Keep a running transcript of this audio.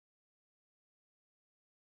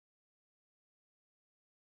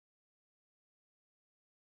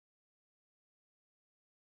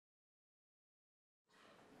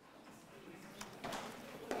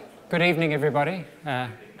Good evening, everybody.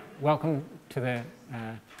 Welcome to the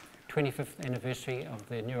 25th anniversary of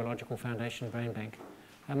the Neurological Foundation Brain Bank.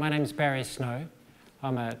 My name is Barry Snow.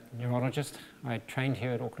 I'm a neurologist. I trained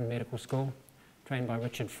here at Auckland Medical School, trained by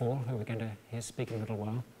Richard Faull, who we're going to hear speak in a little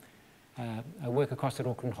while. I work across at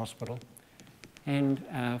Auckland Hospital. And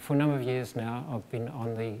for a number of years now, I've been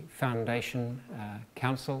on the Foundation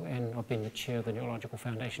Council, and I've been the chair of the Neurological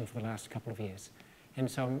Foundation for the last couple of years. And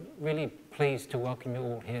so I'm really pleased to welcome you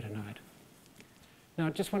all here tonight. Now, I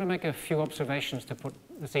just want to make a few observations to put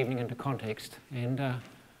this evening into context. And I'm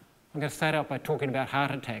going to start out by talking about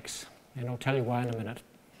heart attacks, and I'll tell you why in a minute.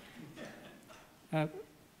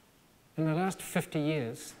 In the last 50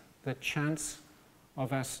 years, the chance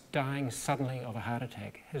of us dying suddenly of a heart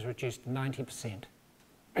attack has reduced 90%,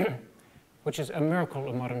 which is a miracle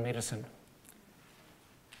of modern medicine.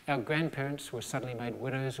 Our grandparents were suddenly made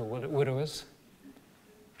widows or widowers,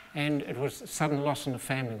 and it was sudden loss in the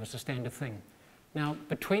family was the standard thing. Now,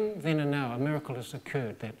 between then and now, a miracle has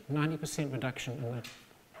occurred, that 90% reduction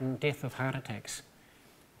in death of heart attacks.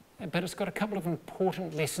 But it's got a couple of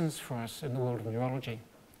important lessons for us in the world of neurology.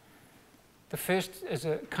 The first is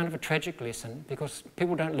a kind of a tragic lesson, because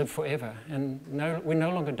people don't live forever, and we're no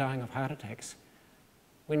longer dying of heart attacks.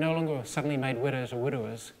 We're no longer suddenly made widows or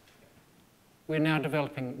widowers. We're now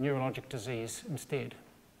developing neurologic disease instead.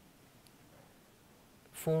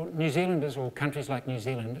 For New Zealanders or countries like New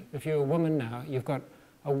Zealand, if you're a woman now, you've got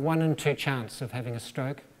a 1 in 2 chance of having a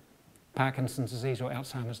stroke, Parkinson's disease or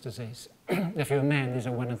Alzheimer's disease. If you're a man, there's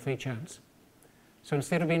a 1 in 3 chance. So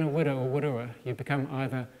instead of being a widow or widower, you become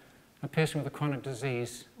either a person with a chronic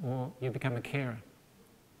disease or you become a carer.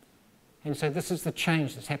 And so this is the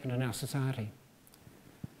change that's happened in our society.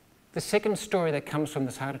 The second story that comes from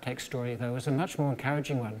this heart attack story, though, is a much more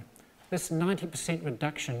encouraging one. This 90%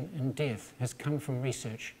 reduction in death has come from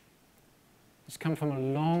research. It's come from a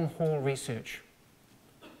long-haul research.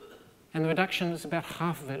 And the reduction is about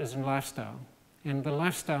half of it is in lifestyle. And the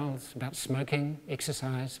lifestyle is about smoking,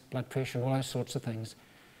 exercise, blood pressure, all those sorts of things.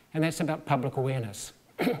 And that's about public awareness.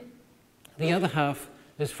 The other half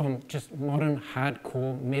is from just modern,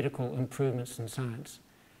 hardcore medical improvements in science.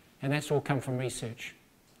 And that's all come from research.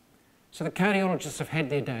 So the cardiologists have had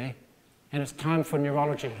their day, and it's time for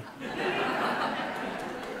neurology.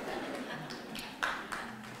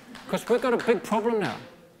 Because we've got a big problem now.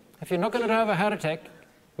 If you're not going to die of a heart attack,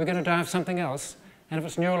 we're going to die of something else. And if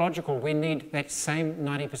it's neurological, we need that same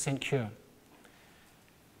 90% cure.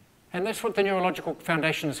 And that's what the Neurological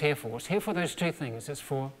Foundation is here for. It's here for those two things. It's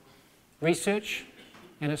for research,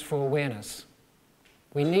 and it's for awareness.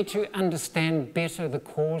 We need to understand better the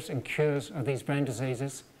cause and cures of these brain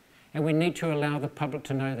diseases, and we need to allow the public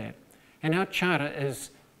to know that. And our charter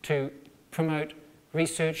is to promote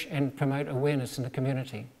research and promote awareness in the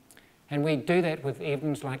community. And we do that with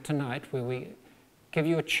evenings like tonight, where we give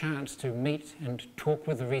you a chance to meet and talk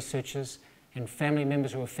with the researchers and family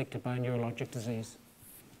members who are affected by neurologic disease.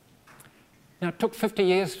 Now, it took 50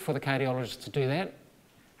 years for the cardiologists to do that.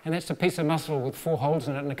 And that's a piece of muscle with 4 holes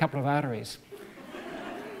in it and a couple of arteries.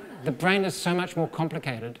 The brain is so much more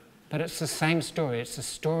complicated, but it's the same story. It's a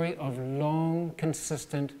story of long,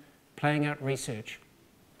 consistent, playing out research.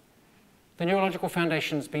 The Neurological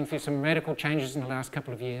Foundation has been through some radical changes in the last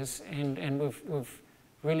couple of years, and we've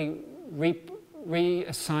really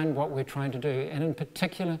reassigned what we're trying to do. And in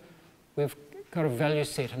particular, we've got a value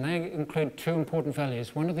set, and they include 2 important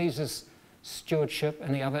values. One of these is stewardship,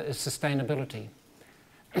 and the other is sustainability.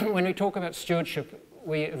 When we talk about stewardship,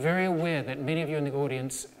 we're very aware that many of you in the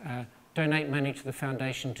audience donate money to the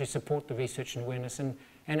foundation to support the research and awareness, and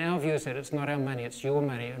our view is that it's not our money, it's your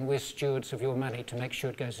money, and we're stewards of your money to make sure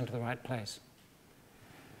it goes into the right place.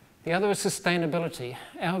 The other is sustainability.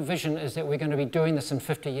 Our vision is that we're going to be doing this in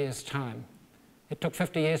 50 years' time. It took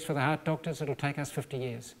 50 years for the heart doctors, it'll take us 50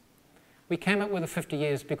 years. We came up with the 50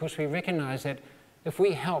 years because we recognize that if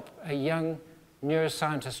we help a young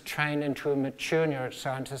neuroscientists train into a mature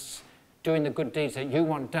neuroscientists doing the good deeds that you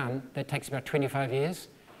want done, that takes about 25 years.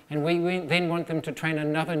 And we then want them to train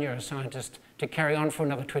another neuroscientist to carry on for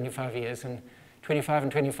another 25 years. And 25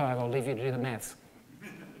 and 25, I'll leave you to do the maths.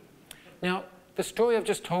 Now, the story I've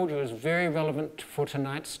just told you is very relevant for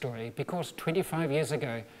tonight's story, because 25 years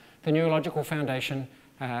ago, the Neurological Foundation,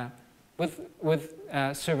 with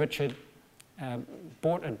Sir Richard,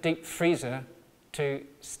 bought a deep freezer to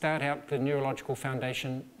start out the Neurological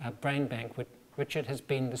Foundation Brain Bank, which Richard has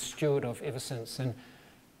been the steward of ever since. And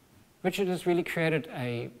Richard has really created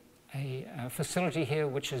a facility here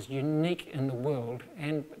which is unique in the world,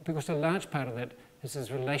 and because a large part of that is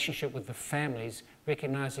his relationship with the families,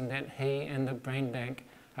 recognising that he and the Brain Bank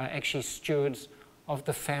are actually stewards of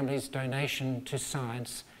the family's donation to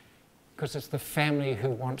science because it's the family who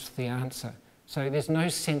wants the answer. So there's no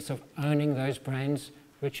sense of owning those brains.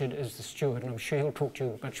 Richard is the steward, and I'm sure he'll talk to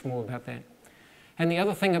you much more about that. And the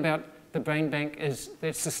other thing about the brain bank is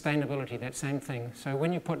that sustainability, that same thing. So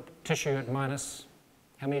when you put tissue at minus,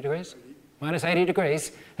 how many degrees? Minus 80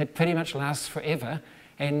 degrees, it pretty much lasts forever,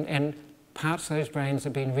 and parts of those brains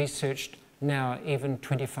are being researched now, even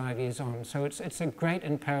 25 years on. So it's a great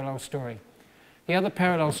and parallel story. The other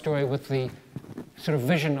parallel story with the sort of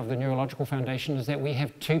vision of the Neurological Foundation is that we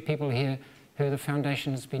have two people here who the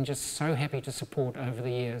Foundation has been just so happy to support over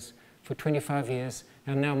the years, for 25 years,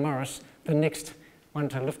 and now Maurice, the next one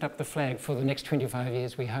to lift up the flag for the next 25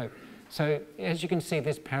 years, we hope. So as you can see,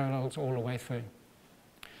 there's parallels all the way through.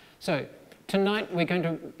 So tonight we're going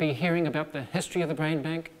to be hearing about the history of the brain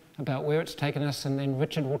bank, about where it's taken us, and then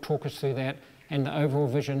Richard will talk us through that and the overall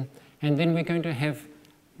vision. And then we're going to have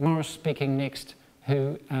Maurice speaking next,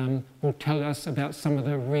 who will tell us about some of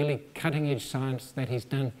the really cutting-edge science that he's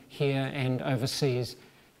done here and overseas,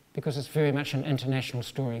 because it's very much an international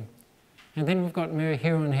story. And then we've got Mary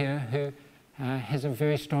Hiron here, who has a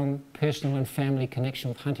very strong personal and family connection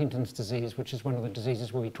with Huntington's disease, which is one of the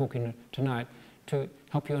diseases we'll be talking tonight, to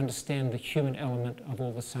help you understand the human element of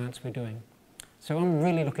all the science we're doing. So I'm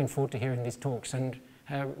really looking forward to hearing these talks. And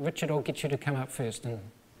Richard, I'll get you to come up first. And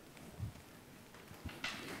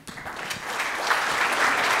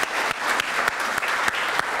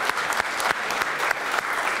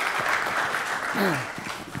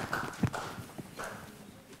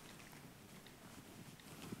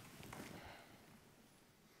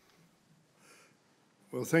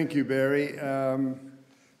well, thank you, Barry.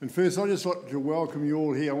 And first, I'd just like to welcome you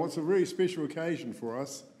all here on what's a very special occasion for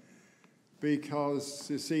us, because,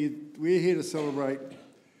 you see, we're here to celebrate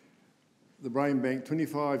the Brain Bank,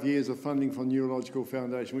 25 years of funding from Neurological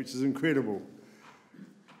Foundation, which is incredible.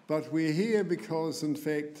 But we're here because, in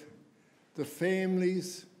fact, the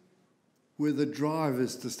families were the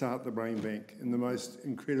drivers to start the Brain Bank in the most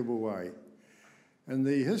incredible way. And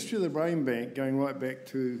the history of the Brain Bank, going right back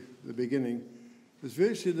to the beginning, is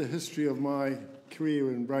virtually the history of my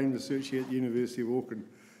career in brain research here at the University of Auckland,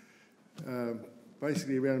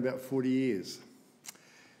 basically around about 40 years.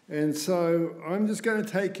 And so I'm just going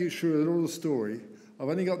to take you through a little story. I've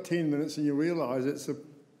only got 10 minutes, and you realise it's a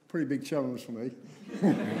pretty big challenge for me.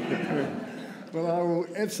 But I will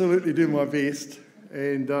absolutely do my best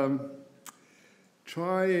and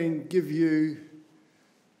try and give you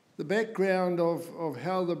the background of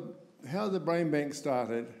how the Brain Bank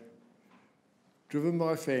started, driven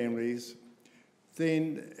by families,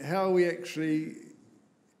 then how we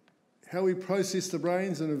process the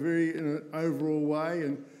brains in an overall way,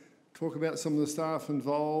 and talk about some of the staff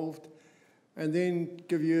involved, and then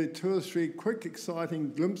give you 2 or 3 quick,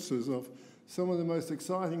 exciting glimpses of some of the most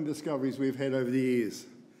exciting discoveries we've had over the years.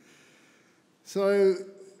 So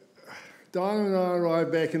Diana and I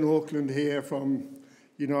arrived back in Auckland here from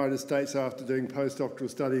the United States after doing postdoctoral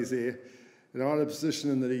studies there, and I had a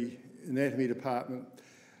position in the anatomy department.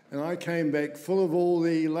 And I came back full of all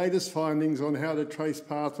the latest findings on how to trace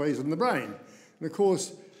pathways in the brain. And of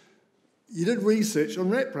course, you did research on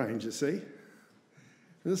rat brains, you see. And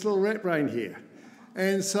this little rat brain here.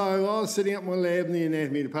 And so I was setting up my lab in the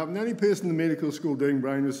anatomy department. The only person in the medical school doing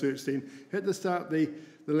brain research then. Had to start the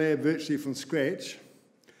lab virtually from scratch.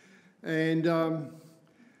 And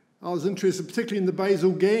I was interested particularly in the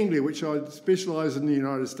basal ganglia, which I specialised in the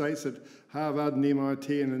United States at Harvard and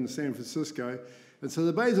MIT and in San Francisco. And so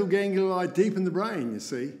the basal ganglia lie deep in the brain, you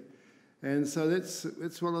see. And so that's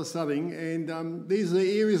what I was studying. And these are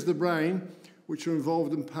the areas of the brain which are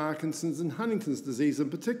involved in Parkinson's and Huntington's disease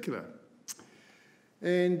in particular.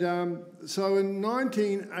 And so in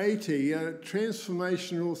 1980, a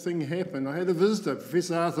transformational thing happened. I had a visitor,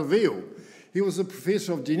 Professor Arthur Faull. He was a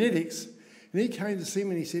professor of genetics. And he came to see me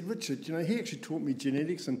and he said, Richard, you know, he actually taught me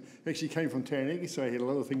genetics and actually came from Taranaki, so he had a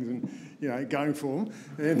lot of things going for him.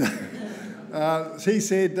 And so he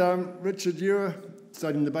said, Richard, you're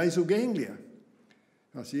studying the basal ganglia.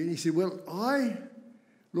 I said, he said, well, I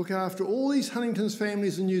look after all these Huntington's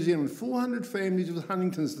families in New Zealand, 400 families with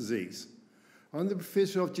Huntington's disease. I'm the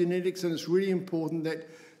professor of genetics, and it's really important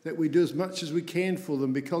that we do as much as we can for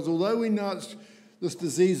them, because although we know this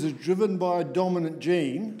disease is driven by a dominant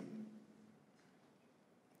gene,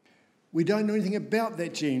 we don't know anything about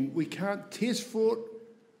that gene. We can't test for it.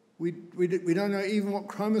 We don't know even what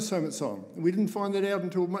chromosome it's on. We didn't find that out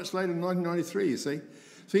until much later in 1993, you see.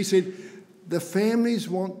 So he said, the families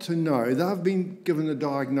want to know. They've been given a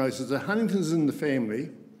diagnosis. The Huntington's in the family,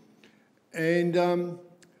 and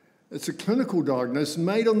it's a clinical diagnosis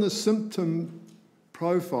made on the symptom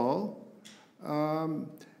profile,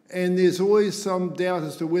 And there's always some doubt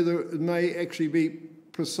as to whether it may actually be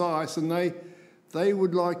precise, and they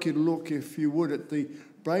would like you to look, if you would, at the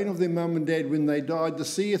brain of their mum and dad when they died to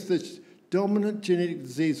see if the dominant genetic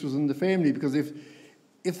disease was in the family, because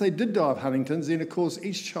if they did die of Huntington's, then of course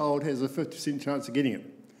each child has a 50% chance of getting it,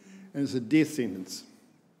 and it's a death sentence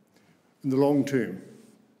in the long term.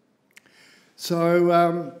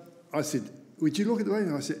 So I said, would you look at the brain?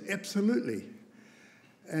 And I said, absolutely.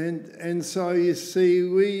 And so you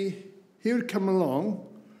see, he would come along,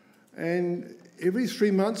 and every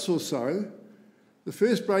 3 months or so, the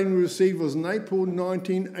first brain we received was in April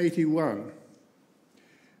 1981.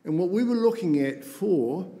 And what we were looking at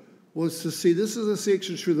was to see, this is a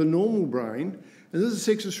section through the normal brain, and this is a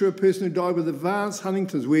section through a person who died with advanced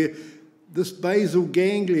Huntington's, where this basal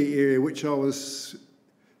ganglia area, which I was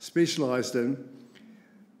specialised in,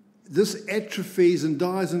 this atrophies and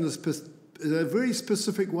dies in a very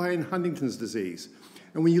specific way in Huntington's disease.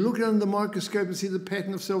 And when you look under the microscope and see the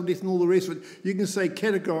pattern of cell death and all the rest of it, you can say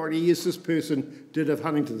categorically, yes, this person did have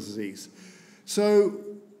Huntington's disease. So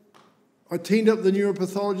I teamed up with the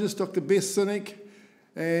neuropathologist, Dr. Beth Sinek,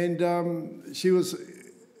 and she was an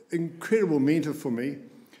incredible mentor for me.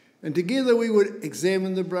 And together we would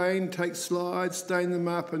examine the brain, take slides, stain them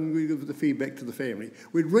up, and we'd give the feedback to the family.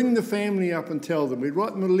 We'd ring the family up and tell them. We'd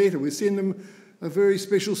write them a letter. We'd send them a very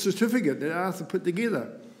special certificate that Arthur put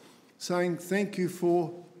together, saying thank you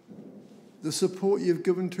for the support you've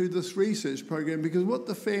given to this research program. Because what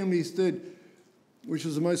the families did, which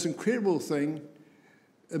was the most incredible thing,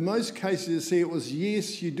 in most cases you see it was,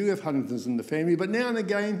 yes, you do have Huntington's in the family, but now and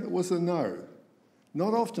again it was a no.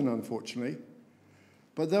 Not often, unfortunately.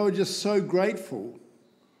 But they were just so grateful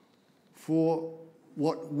for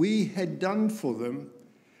what we had done for them.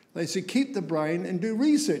 They said, keep the brain and do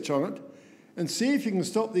research on it and see if you can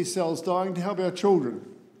stop these cells dying to help our children.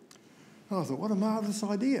 And I thought, what a marvellous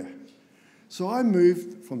idea. So I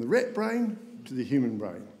moved from the rat brain to the human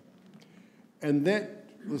brain. And that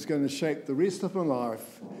was going to shape the rest of my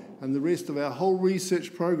life and the rest of our whole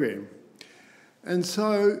research program. And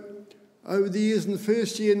so over the years, in the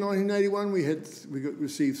first year, 1981, we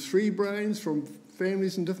received 3 brains from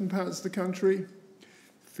families in different parts of the country,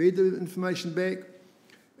 fed the information back,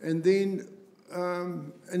 and then,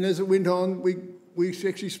 and as it went on, we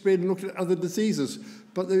actually spread and looked at other diseases.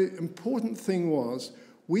 But the important thing was,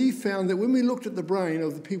 we found that when we looked at the brain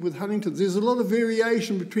of the people with Huntington's, there's a lot of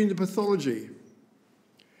variation between the pathology.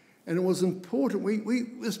 And it was important,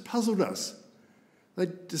 this puzzled us.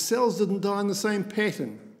 The cells didn't die in the same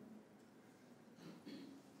pattern.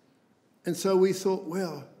 And so we thought,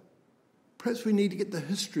 well, perhaps we need to get the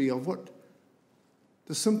history of what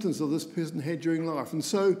the symptoms of this person had during life. And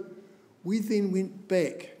so we then went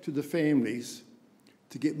back to the families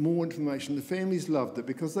to get more information. The families loved it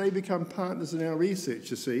because they become partners in our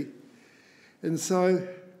research, you see. And so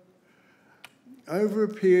over a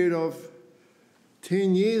period of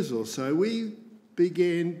 10 years or so, we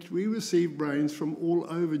received brains from all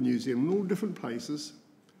over New Zealand, all different places.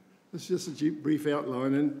 It's just a brief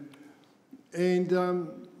outline. And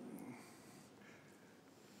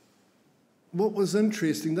what was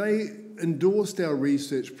interesting, they endorsed our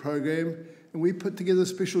research program, and we put together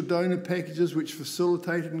special donor packages which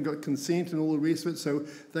facilitated and got consent and all the rest of it, so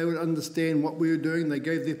they would understand what we were doing. They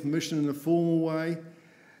gave their permission in a formal way.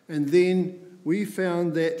 And then we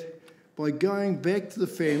found that by going back to the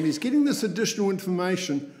families, getting this additional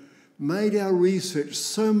information made our research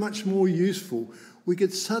so much more useful. We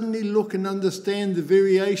could suddenly look and understand the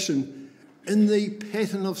variation in the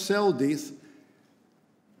pattern of cell death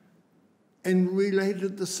and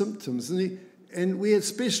related the symptoms. And we had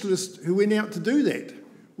specialists who went out to do that.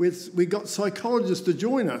 We got psychologists to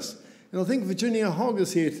join us. And I think Virginia Hogg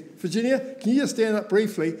is here. Virginia, can you just stand up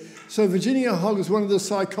briefly? So Virginia Hogg is one of the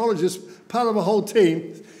psychologists, part of a whole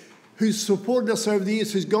team, who's supported us over the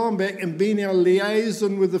years, who's gone back and been our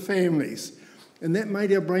liaison with the families. And that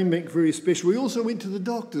made our brain bank very special. We also went to the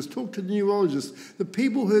doctors, talked to the neurologists, the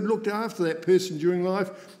people who had looked after that person during life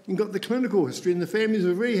and got the clinical history, and the families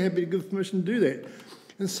were very happy to give permission to do that.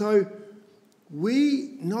 And so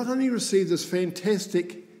we not only received this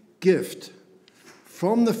fantastic gift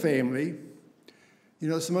from the family, you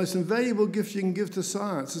know, it's the most invaluable gift you can give to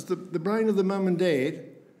science. It's the brain of the mum and dad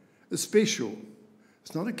is special.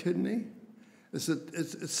 It's not a kidney.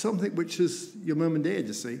 It's something which is your mum and dad,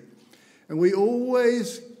 you see. And we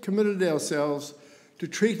always committed ourselves to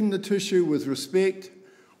treating the tissue with respect,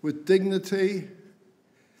 with dignity.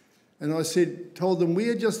 And I told them, we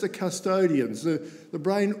are just the custodians. The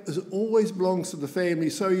brain always belongs to the family.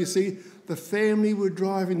 So you see, the family were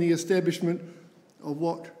driving the establishment of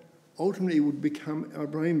what ultimately would become our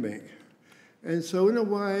brain bank. And so in a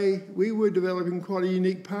way, we were developing quite a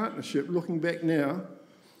unique partnership. Looking back now,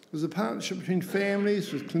 it was a partnership between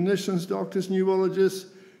families, with clinicians, doctors,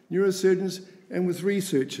 neurologists, neurosurgeons, and with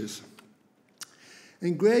researchers.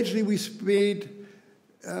 And gradually we spread,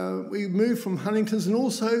 we moved from Huntington's and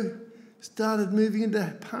also started moving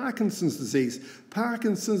into Parkinson's disease.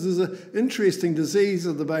 Parkinson's is an interesting disease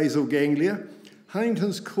of the basal ganglia.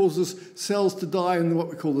 Huntington's causes cells to die in what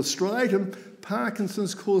we call the striatum.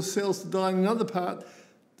 Parkinson's causes cells to die in another part,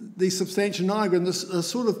 the substantia nigra, and this are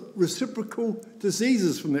sort of reciprocal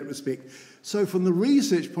diseases from that respect. So from the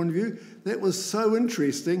research point of view, that was so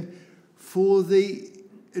interesting for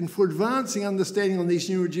advancing understanding on these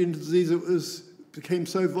neurodegenerative diseases. It became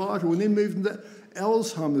so vital, and then moved into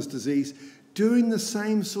Alzheimer's disease, doing the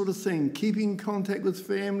same sort of thing, keeping in contact with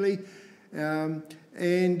family, and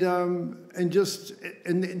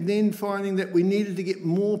then finding that we needed to get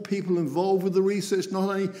more people involved with the research, not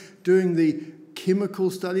only doing the chemical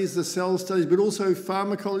studies, the cell studies, but also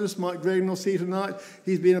pharmacologists. Mike Dragonov's here tonight.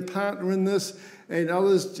 He's been a partner in this, and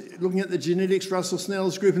others looking at the genetics, Russell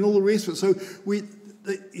Snell's group, and all the rest of it. So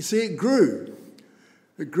you see, it grew.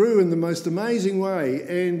 It grew in the most amazing way,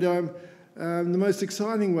 and the most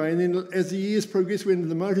exciting way. And then as the years progressed, we went into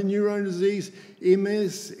the motor neuron disease,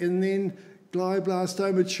 MS, and then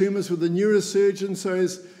glioblastoma tumours with the neurosurgeon. So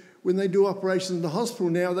when they do operations in the hospital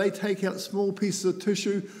now, they take out small pieces of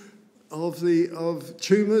tissue of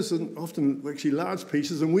tumours, and often actually large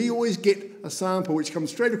pieces, and we always get a sample which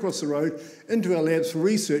comes straight across the road into our labs for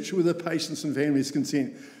research with the patient's and family's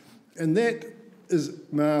consent. And that is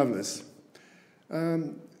marvellous.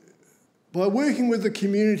 By working with the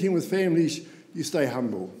community and with families, you stay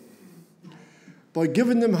humble. By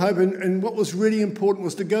giving them hope, and what was really important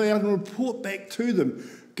was to go out and report back to them.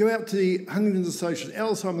 Go out to the Huntington's Association,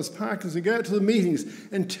 Alzheimer's, Parkinson's, go out to the meetings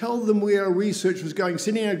and tell them where our research was going,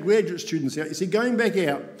 sending our graduate students out. You see, going back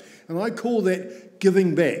out, and I call that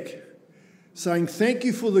giving back, saying thank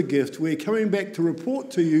you for the gift. We're coming back to report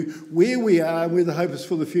to you where we are and where the hope is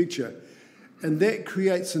for the future. And that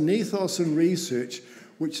creates an ethos in research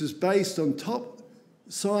which is based on top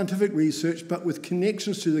scientific research, but with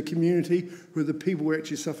connections to the community, who are the people who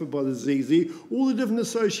actually suffer by the disease. All the different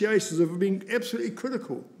associations have been absolutely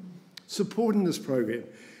critical, supporting this program.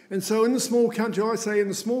 And so in the small country, I say in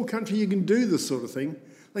the small country you can do this sort of thing.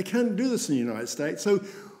 They can't do this in the United States. So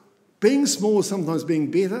being small is sometimes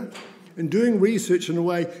being better, and doing research in a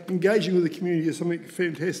way, engaging with the community is something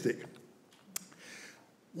fantastic.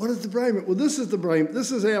 What is the brain? Well, this is the brain.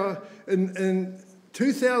 This is our, in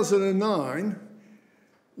 2009,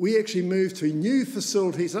 we actually moved to new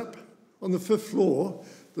facilities up on the 5th floor.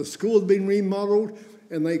 The school had been remodelled,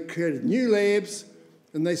 and they created new labs,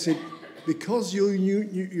 and they said, because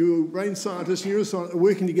you brain scientists, neuroscientists are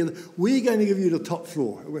working together, we're going to give you the top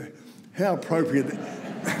floor. How appropriate.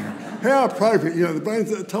 How appropriate. You know, the brain's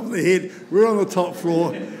at the top of the head, we're on the top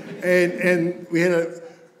floor, and we had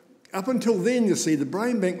up until then, you see, the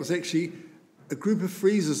brain bank was actually a group of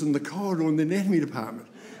freezers in the corridor in the anatomy department.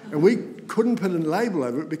 And we couldn't put a label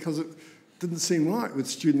over it because it didn't seem right with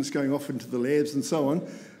students going off into the labs and so on.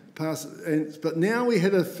 But now we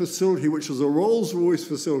had a facility which was a Rolls-Royce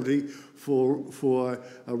facility for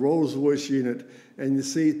a Rolls-Royce unit. And you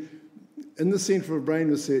see, in the Centre for Brain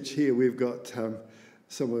Research here, we've got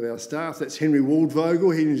some of our staff. That's Henry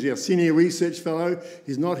Waldvogel. He's our senior research fellow.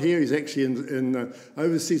 He's not here. He's actually in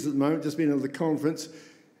overseas at the moment, just been at the conference.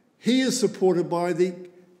 He is supported by the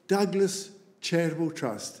Douglas Charitable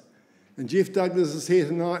Trust. And Jeff Douglas is here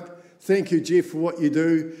tonight. Thank you, Jeff, for what you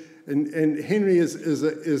do. And Henry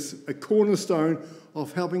is a cornerstone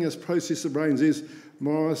of helping us process the brains. There's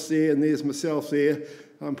Maurice there, and there's myself there.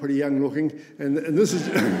 I'm pretty young looking. And this is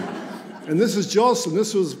and this is Jocelyn.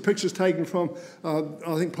 This was pictures taken from, I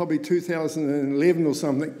think, probably 2011 or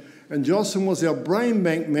something. And Jocelyn was our brain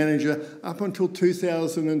bank manager up until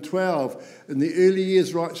 2012, in the early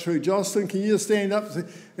years right through. Jocelyn, can you just stand up?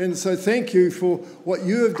 And so thank you for what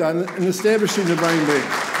you have done in establishing the brain bank.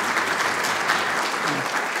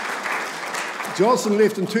 Jocelyn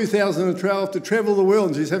left in 2012 to travel the world,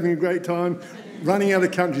 and she's having a great time running out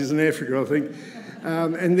of countries in Africa, I think.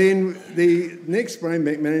 And then the next brain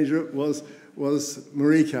bank manager was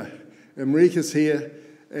Marika. And Marika's here.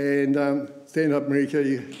 And stand up,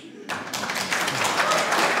 Marika.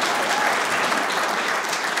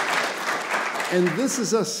 And this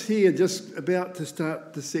is us here just about to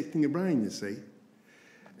start dissecting a brain, you see.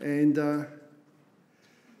 And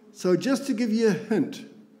so just to give you a hint,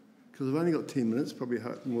 because I've only got 10 minutes, probably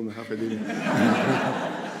more than half an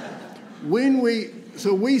hour.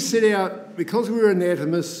 So we set out, because we were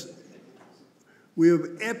anatomists, we were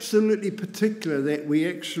absolutely particular that we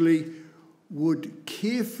actually would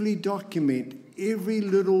carefully document every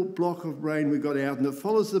little block of brain we got out, and it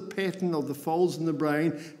follows the pattern of the folds in the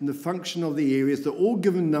brain and the function of the areas. They're all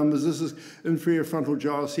given numbers. This is inferior frontal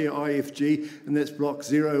gyrus here, IFG, and that's block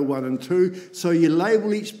 0, 1 and 2. So you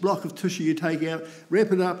label each block of tissue you take out,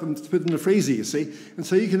 wrap it up and put it in the freezer, you see. And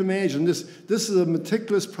so you can imagine this is a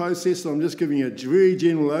meticulous process. I'm just giving you a very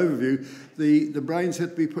general overview. The brains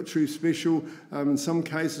have to be put through special, in some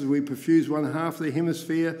cases we perfuse one half of the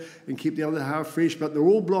hemisphere and keep the other half fresh, but they're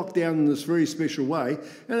all blocked down in this very special way,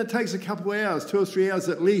 and it takes a couple of hours, 2 or 3 hours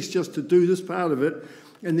at least, just to do this part of it.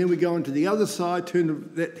 And then we go into the other side, turn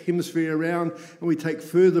that hemisphere around, and we take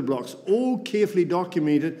further blocks, all carefully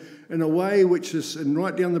documented in a way which is, and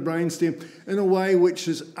right down the brainstem, in a way which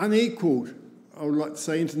is unequalled, I would like to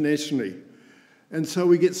say, internationally. And so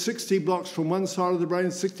we get 60 blocks from one side of the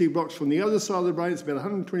brain, 60 blocks from the other side of the brain. It's about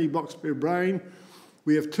 120 blocks per brain.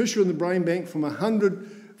 We have tissue in the brain bank from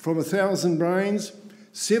 1,000 brains,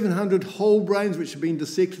 700 whole brains which have been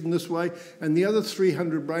dissected in this way, and the other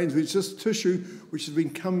 300 brains which is just tissue which has been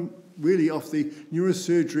come really off the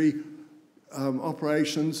neurosurgery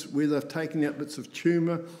operations where they've taken out bits of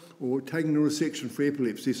tumour or taken a resection for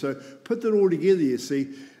epilepsy. So put that all together, you see,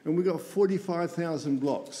 and we've got 45,000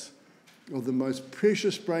 blocks of the most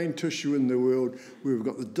precious brain tissue in the world. We've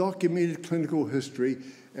got the documented clinical history,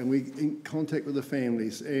 and we're in contact with the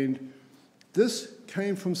families. And this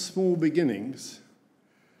came from small beginnings,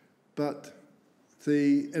 and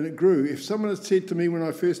it grew. If someone had said to me when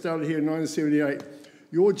I first started here in 1978,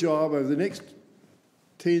 your job over the next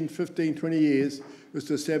 10, 15, 20 years was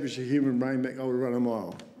to establish a human brain bank, I would have run a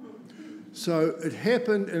mile. So it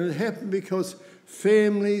happened, and it happened because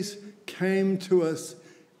families came to us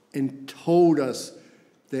and told us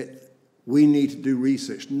that we need to do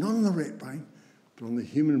research, not on the rat brain, but on the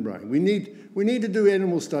human brain. We need to do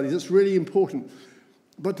animal studies. It's really important.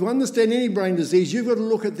 But to understand any brain disease, you've got to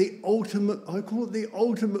look at the ultimate, I call it the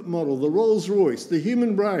ultimate model, the Rolls Royce, the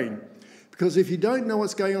human brain. Because if you don't know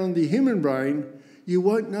what's going on in the human brain, you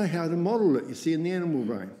won't know how to model it, you see, in the animal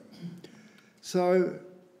brain. So,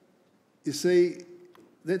 you see,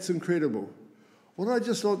 that's incredible. What I'd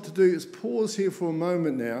just like to do is pause here for a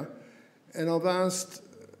moment now, and I've asked,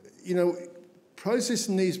 you know,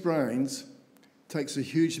 processing these brains takes a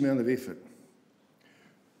huge amount of effort.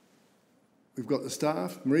 We've got the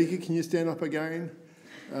staff. Marika, can you stand up again?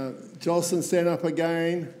 Jocelyn, stand up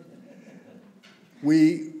again.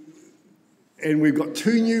 We've got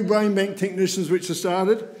 2 new brain bank technicians which have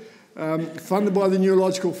started, funded by the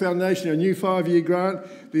Neurological Foundation, a new 5-year grant.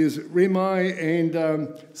 There's Remai and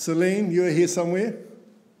Celine. You're here somewhere?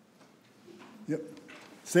 Yep.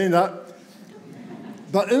 Stand up.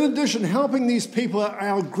 But in addition, helping these people are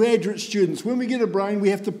our graduate students. When we get a brain, we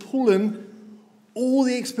have to pull in all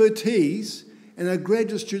the expertise, and our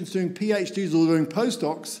graduate students doing PhDs or doing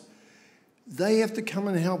postdocs, they have to come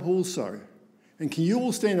and help also. And can you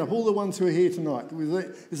all stand up, all the ones who are here tonight?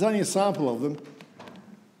 There's only a sample of them.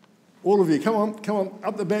 All of you, come on,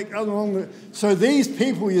 up the back, along the... So these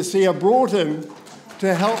people, you see, are brought in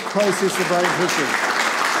to help process the brain tissue.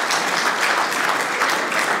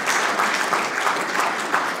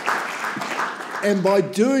 And by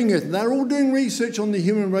doing it, they're all doing research on the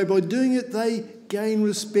human brain, by doing it, they gain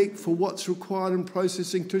respect for what's required in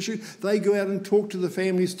processing tissue. They go out and talk to the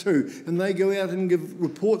families too, and they go out and give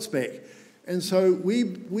reports back. And so we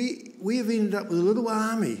have ended up with a little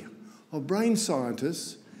army of brain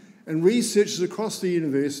scientists and researchers across the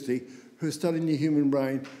university who are studying the human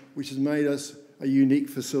brain, which has made us a unique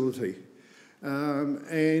facility.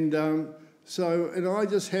 And I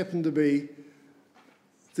just happen to be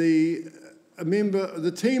a member,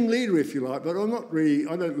 the team leader, if you like, but I'm not really,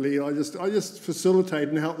 I don't lead, I just facilitate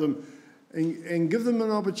and help them and give them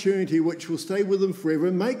an opportunity which will stay with them forever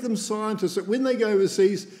and make them scientists that when they go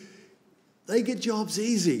overseas, they get jobs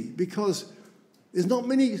easy, because there's not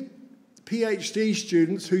many PhD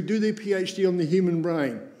students who do their PhD on the human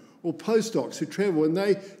brain, or postdocs who travel, and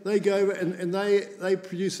they go over and they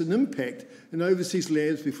produce an impact in overseas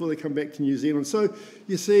labs before they come back to New Zealand. So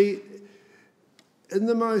you see, in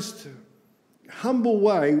the most humble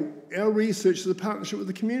way, our research is a partnership with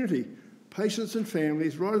the community, patients and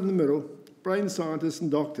families, right in the middle, brain scientists and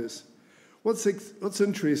doctors. What's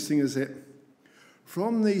interesting is that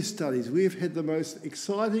from these studies, we've had the most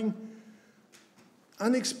exciting,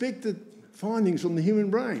 unexpected findings on the human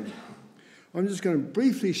brain. I'm just going to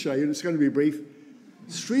briefly show you, and it's going to be brief,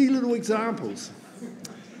 3 little examples.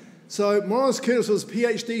 So Maurice Curtis was a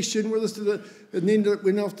PhD student with us, and then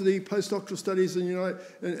went off to the postdoctoral studies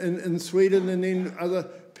in Sweden, and then other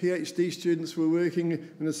PhD students were working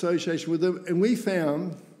in association with them, and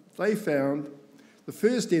they found the the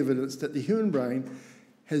first evidence that the human brain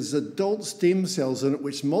has adult stem cells in it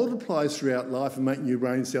which multiplies throughout life and make new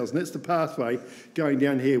brain cells. And that's the pathway going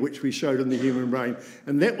down here, which we showed in the human brain.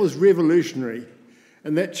 And that was revolutionary.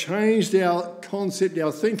 And that changed our concept,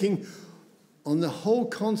 our thinking on the whole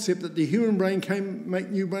concept that the human brain can make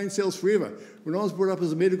new brain cells forever. When I was brought up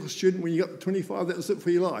as a medical student, when you got to 25, that was it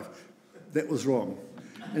for your life. That was wrong.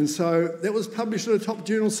 And so that was published in a top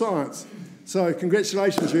journal, Science. So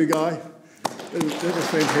congratulations, you guy. That was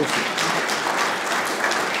fantastic.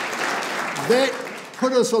 That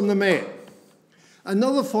put us on the map.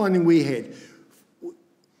 Another finding we had,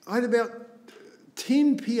 I had about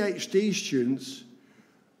 10 PhD students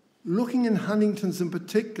looking in Huntington's in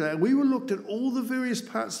particular, and we were looked at all the various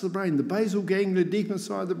parts of the brain, the basal ganglia deep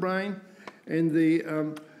inside the brain, and the,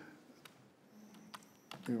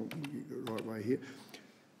 right way here,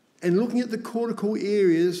 and looking at the cortical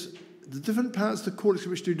areas, the different parts of the cortex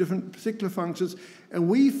which do different particular functions, and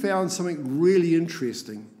we found something really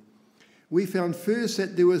interesting. We found first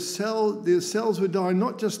that their cells were dying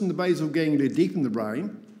not just in the basal ganglia deep in the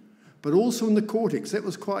brain, but also in the cortex. That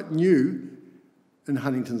was quite new in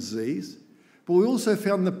Huntington's disease. But we also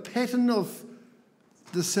found the pattern of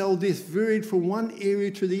the cell death varied from one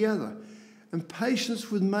area to the other. And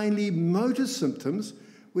patients with mainly motor symptoms,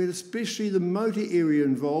 we had especially the motor area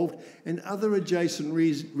involved and other adjacent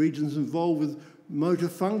regions involved with motor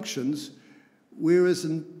functions, whereas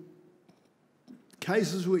in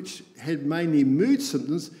cases which had mainly mood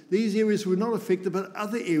symptoms, these areas were not affected, but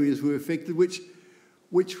other areas were affected which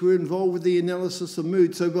were involved with the analysis of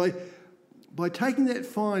mood. So by taking that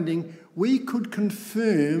finding, we could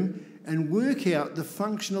confirm and work out the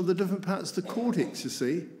function of the different parts of the cortex, you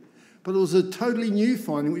see. But it was a totally new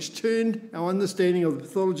finding which turned our understanding of the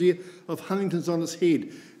pathology of Huntington's on its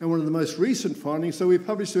head. And one of the most recent findings, so we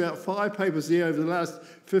published about 5 papers there over the last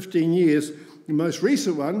 15 years. The most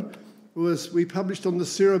recent one was we published on the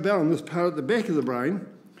cerebellum, this part at the back of the brain,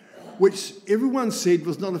 which everyone said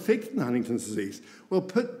was not affected in Huntington's disease. Well,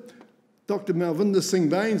 put Dr. Malvinder Singh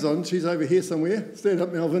Bains on, she's over here somewhere. Stand up,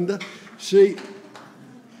 Malvinder. So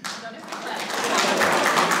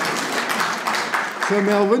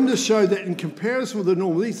Malvinder showed that in comparison with the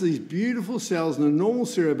normal, these are these beautiful cells in the normal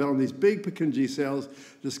cerebellum, these big Purkinje cells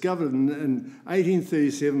discovered in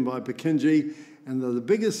 1837 by Purkinje, and they're the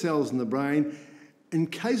biggest cells in the brain. In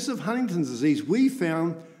cases of Huntington's disease, we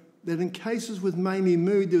found that in cases with mainly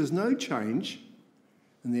mood, there was no change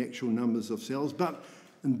in the actual numbers of cells, but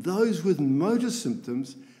in those with motor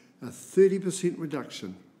symptoms, a 30%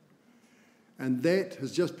 reduction. And that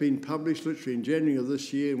has just been published literally in January of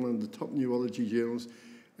this year in one of the top neurology journals,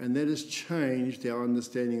 and that has changed our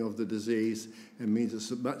understanding of the disease and means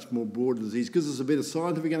it's a much more broad disease, gives us a better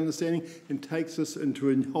scientific understanding and takes us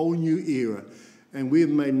into a whole new era. And we've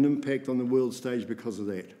made an impact on the world stage because of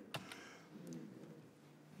that.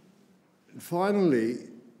 And finally,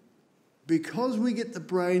 because we get the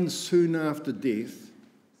brain soon after death,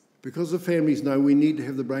 because the families know we need to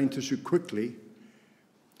have the brain tissue quickly,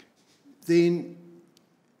 then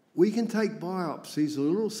we can take biopsies, or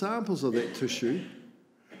little samples of that tissue.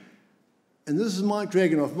 And this is Mike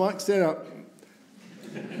Dragonoff. Mike, stand up.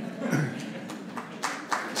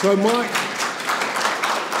 So Mike,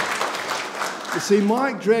 you see,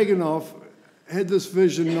 Mike Dragonoff had this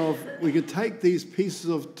vision of we could take these pieces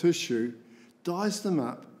of tissue, dice them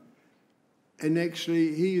up, and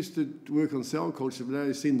actually he used to work on cell culture, but now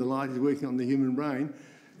he's seen the light, he's working on the human brain,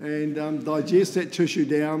 and digest that tissue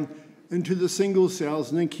down into the single cells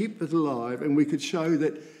and then keep it alive. And we could show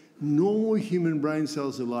that normal human brain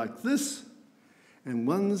cells are like this, and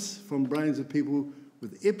ones from brains of people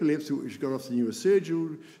with epilepsy, which got off the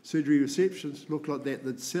neurosurgery receptions, look like that.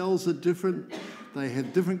 The cells are different, they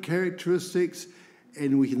have different characteristics,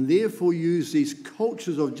 and we can therefore use these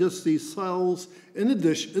cultures of just these cells in a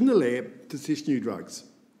dish in the lab to test new drugs.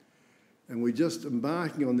 And we're just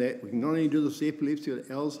embarking on that. We can not only do this with epilepsy, with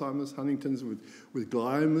Alzheimer's, Huntington's, with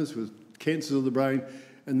gliomas, with cancers of the brain,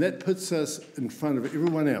 and that puts us in front of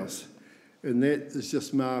everyone else. And that is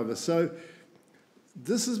just marvellous. So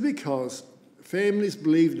this is because families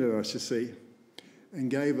believed in us, you see, and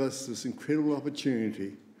gave us this incredible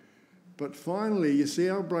opportunity. But finally, you see,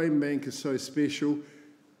 our brain bank is so special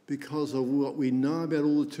because of what we know about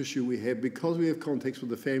all the tissue we have, because we have contacts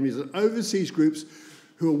with the families and overseas groups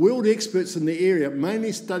who are world experts in the area,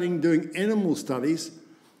 mainly doing animal studies,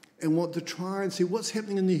 and want to try and see what's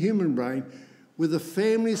happening in the human brain. With the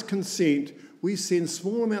family's consent, we send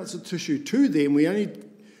small amounts of tissue to them. We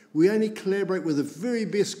only collaborate with the very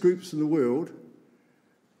best groups in the world,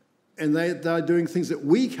 and they're doing things that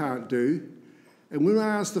we can't do. And when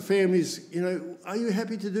I ask the families, you know, are you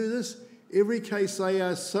happy to do this? Every case they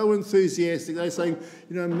are so enthusiastic. They're saying,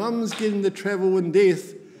 you know, mum's getting the travel and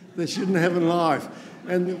death they shouldn't have in life.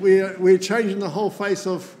 And we're changing the whole face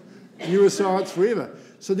of neuroscience forever.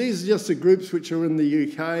 So these are just the groups which are in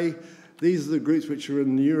the UK, these are the groups which are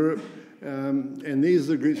in Europe, and these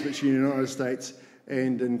are the groups which are in the United States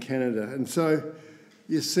and in Canada. And so,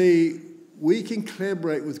 you see, we can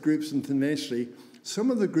collaborate with groups internationally.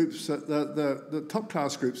 Some of the groups, the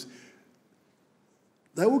top-class groups,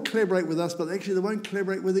 they will collaborate with us, but actually they won't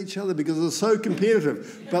collaborate with each other because they're so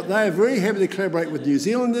competitive. But they are very happy to collaborate with New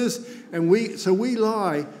Zealanders, and so we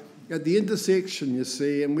lie at the intersection, you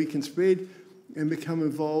see, and we can spread and become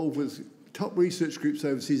involved with top research groups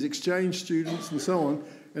overseas, exchange students and so on,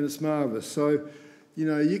 and it's marvellous. So, you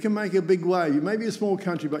know, you can make a big wave. You may be a small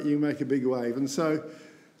country, but you can make a big wave. And so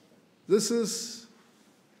this is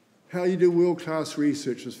how you do world-class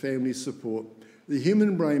research with family support. The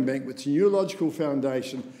Human Brain Bank, which the Neurological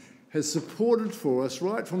Foundation has supported for us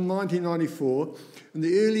right from 1994. In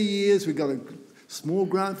the early years, we got a small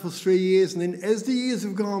grant for 3 years, and then as the years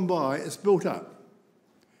have gone by, it's built up.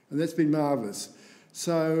 And that's been marvellous.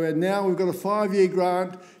 So and now we've got a 5-year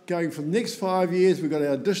grant going for the next 5 years. We've got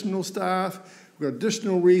our additional staff, we've got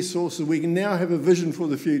additional resources. We can now have a vision for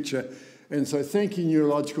the future. And so thank you,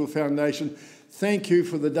 Neurological Foundation. Thank you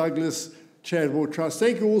for the Douglas Charitable Trust.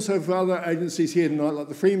 Thank you also for other agencies here tonight, like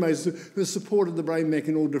the Freemasons, who have supported the Brain Bank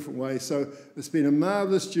in all different ways. So it's been a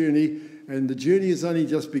marvellous journey, and the journey is only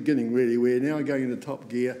just beginning, really. We're now going into top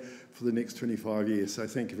gear for the next 25 years. So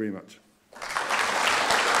thank you very much.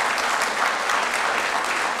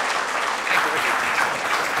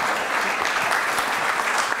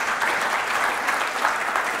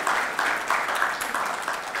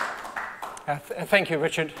 Thank you,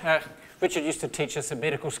 Richard. Richard used to teach us at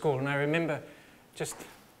medical school, and I remember just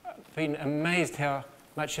being amazed how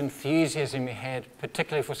much enthusiasm he had,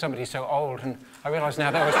 particularly for somebody so old. And I realise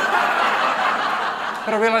now that was,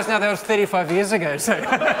 but I realise now that was 35 years ago. So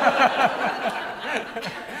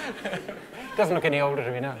doesn't look any older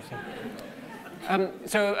to me now.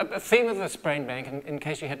 So a theme of this brain bank, in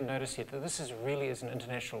case you hadn't noticed yet, that this really is an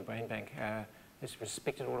international brain bank. It's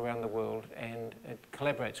respected all around the world, and it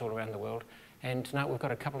collaborates all around the world. And tonight we've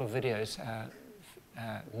got a couple of videos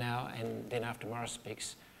now and then after Maurice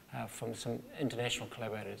speaks from some international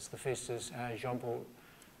collaborators. The first is Jean-Paul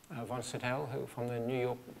von Settel, who from the New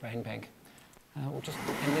York Brain Bank. And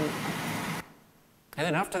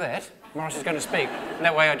then after that, Maurice is going to speak. And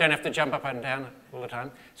that way I don't have to jump up and down all the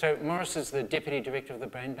time. So Maurice is the Deputy Director of the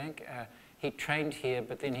Brain Bank. He trained here,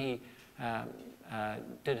 but then he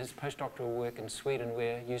did his postdoctoral work in Sweden,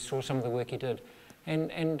 where you saw some of the work he did.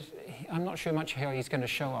 And I'm not sure much how he's going to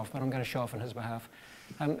show off, but I'm going to show off on his behalf.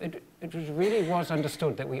 It really was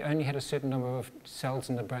understood that we only had a certain number of cells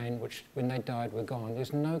in the brain which, when they died, were gone.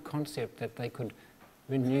 There's no concept that they could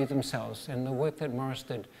renew themselves. And the work that Maurice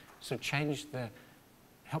did sort of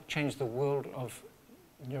helped change the world of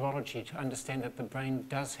neurology to understand that the brain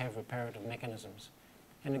does have reparative mechanisms.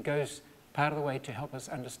 And it goes part of the way to help us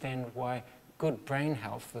understand why good brain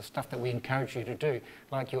health, the stuff that we encourage you to do,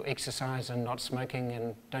 like your exercise and not smoking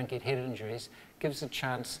and don't get head injuries, gives the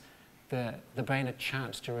brain a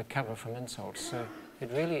chance to recover from insults. So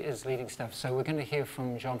it really is leading stuff. So we're going to hear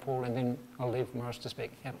from Jean-Paul, and then I'll leave Maurice to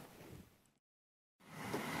speak. Yep.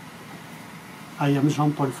 I am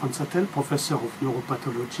Jean-Paul von Settel, Professor of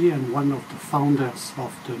Neuropathology and one of the founders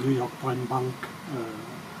of the New York Brain Bank,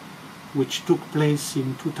 which took place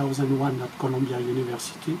in 2001 at Columbia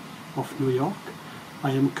University of New York.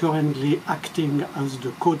 I am currently acting as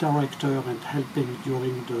the co-director and helping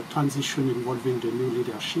during the transition involving the new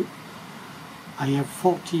leadership. I have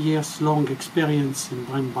 40 years long experience in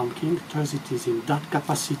brain banking, thus it is in that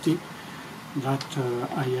capacity that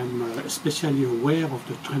I am especially aware of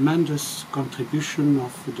the tremendous contribution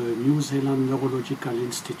of the New Zealand Neurological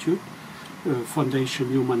Institute, Foundation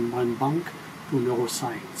Human Brain Bank, to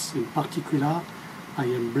neuroscience. In particular, I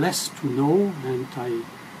am blessed to know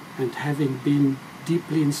and having been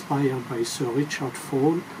deeply inspired by Sir Richard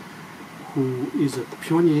Faull, who is a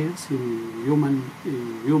pioneer in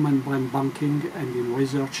human brain banking and in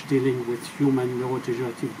research dealing with human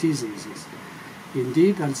neurodegenerative diseases.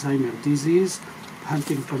 Indeed, Alzheimer's disease,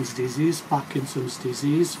 Huntington's disease, Parkinson's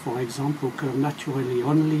disease, for example, occur naturally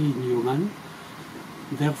only in humans.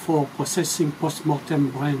 Therefore, processing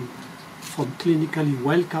post-mortem brain from clinically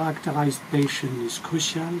well-characterized patients is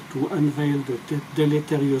crucial to unveil the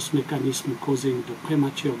deleterious mechanism causing the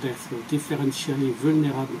premature death of differentially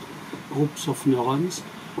vulnerable groups of neurons.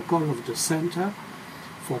 The goal of the Center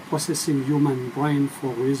for Processing Human Brain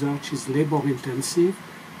for Research is labor-intensive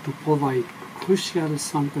to provide crucial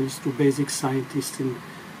samples to basic scientists in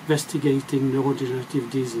investigating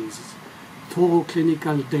neurodegenerative diseases. Thorough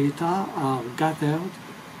clinical data are gathered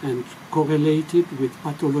and correlated with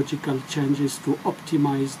pathological changes to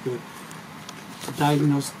optimize the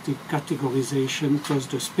diagnostic categorization plus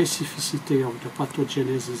the specificity of the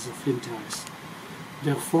pathogenesis of interest.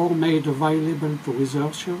 Therefore, made available to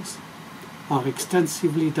researchers are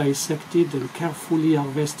extensively dissected and carefully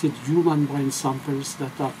harvested human brain samples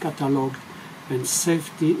that are catalogued and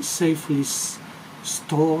safely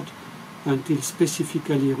stored until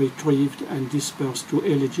specifically retrieved and dispersed to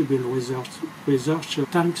eligible researchers.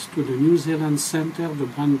 Thanks to the New Zealand Centre, the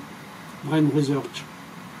brain research,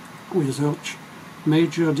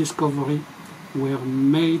 major discoveries were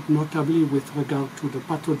made, notably with regard to the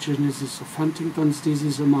pathogenesis of Huntington's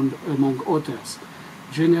disease, among others.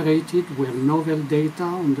 Generated were novel data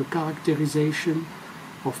on the characterization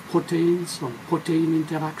of proteins, on protein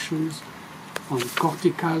interactions, on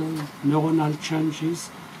cortical neuronal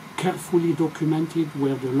changes. Carefully documented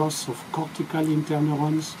were the loss of cortical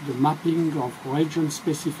interneurons, the mapping of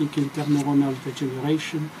region-specific interneuronal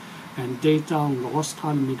degeneration, and data on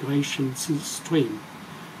rostral migration stream.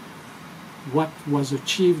 What was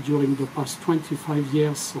achieved during the past 25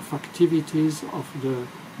 years of activities of the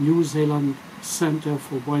New Zealand Centre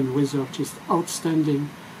for Brain Research is outstanding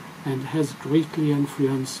and has greatly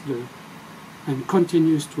influenced and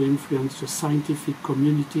continues to influence the scientific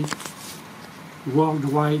community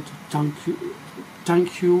worldwide.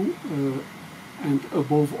 Thank you, and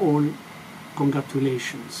above all,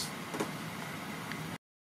 congratulations.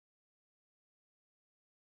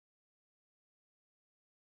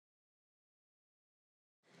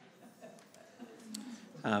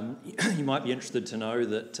 You might be interested to know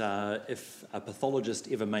that if a pathologist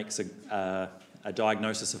ever makes a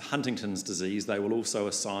diagnosis of Huntington's disease, they will also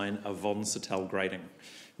assign a von Sattel grading.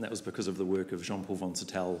 And that was because of the work of Jean-Paul von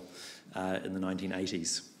Sattel in the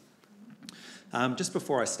 1980s. Just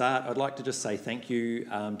before I start, I'd like to just say thank you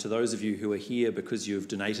to those of you who are here because you've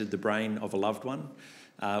donated the brain of a loved one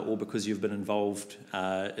or because you've been involved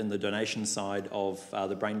in the donation side of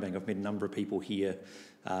the brain bank. I've met a number of people here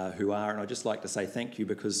who are, and I'd just like to say thank you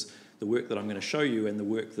because the work that I'm going to show you and the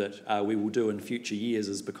work that we will do in future years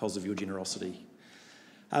is because of your generosity.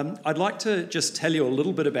 I'd like to just tell you a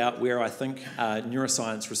little bit about where I think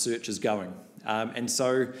neuroscience research is going. And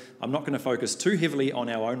so I'm not going to focus too heavily on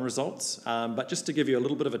our own results, but just to give you a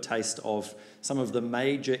little bit of a taste of some of the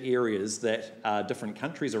major areas that different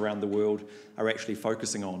countries around the world are actually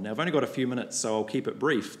focusing on. Now, I've only got a few minutes, so I'll keep it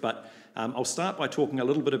brief, but I'll start by talking a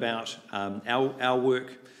little bit about our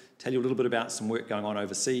work, tell you a little bit about some work going on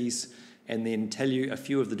overseas, and then tell you a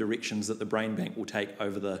few of the directions that the Brain Bank will take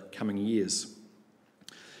over the coming years.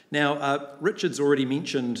 Now, Richard's already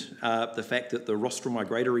mentioned the fact that the rostral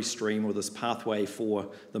migratory stream, or this pathway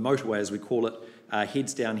for the motorway as we call it,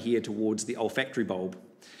 heads down here towards the olfactory bulb.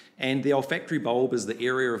 And the olfactory bulb is the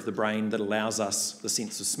area of the brain that allows us the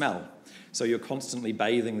sense of smell. So you're constantly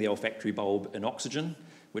bathing the olfactory bulb in oxygen,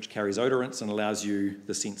 which carries odorants and allows you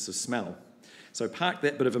the sense of smell. So park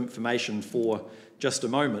that bit of information for just a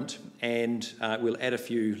moment, and we'll add a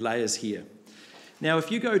few layers here. Now,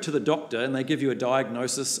 if you go to the doctor and they give you a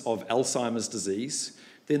diagnosis of Alzheimer's disease,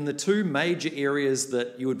 then the two major areas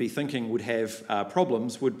that you would be thinking would have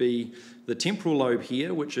problems would be the temporal lobe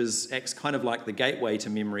here, which acts kind of like the gateway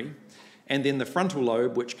to memory, and then the frontal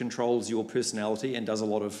lobe, which controls your personality and does a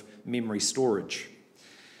lot of memory storage.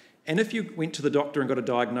 And if you went to the doctor and got a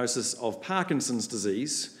diagnosis of Parkinson's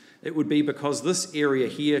disease, it would be because this area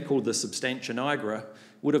here, called the substantia nigra,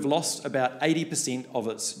 would have lost about 80% of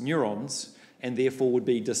its neurons and therefore would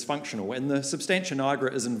be dysfunctional. And the substantia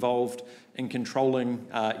nigra is involved in controlling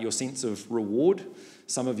your sense of reward,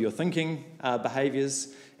 some of your thinking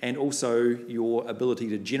behaviours, and also your ability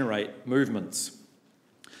to generate movements.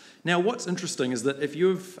 Now, what's interesting is that if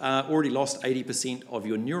you've already lost 80% of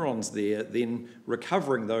your neurons there, then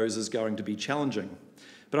recovering those is going to be challenging.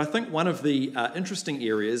 But I think one of the interesting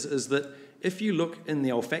areas is that if you look in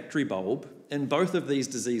the olfactory bulb, in both of these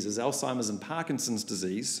diseases, Alzheimer's and Parkinson's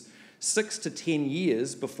disease, 6 to 10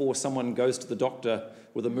 years before someone goes to the doctor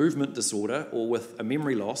with a movement disorder or with a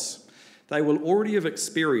memory loss, they will already have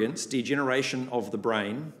experienced degeneration of the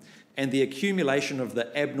brain and the accumulation of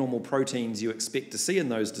the abnormal proteins you expect to see in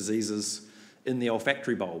those diseases in the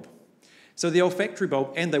olfactory bulb. So the olfactory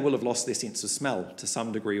bulb, and they will have lost their sense of smell to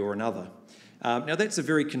some degree or another. Now that's a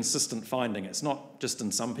very consistent finding. It's not just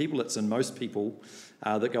in some people, it's in most people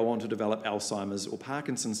that go on to develop Alzheimer's or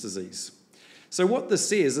Parkinson's disease. So what this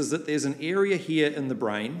says is that there's an area here in the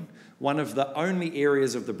brain, one of the only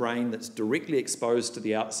areas of the brain that's directly exposed to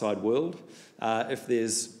the outside world. If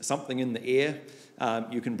there's something in the air,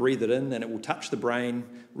 you can breathe it in and it will touch the brain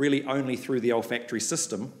really only through the olfactory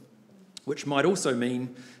system, which might also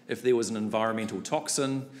mean if there was an environmental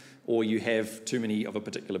toxin or you have too many of a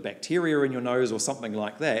particular bacteria in your nose or something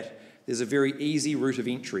like that, there's a very easy route of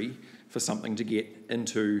entry for something to get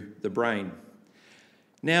into the brain.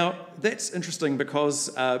 Now, that's interesting because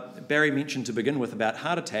Barry mentioned to begin with about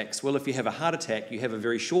heart attacks. Well, if you have a heart attack, you have a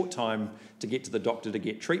very short time to get to the doctor to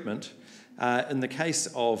get treatment. In the case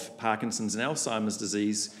of Parkinson's and Alzheimer's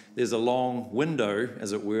disease, there's a long window,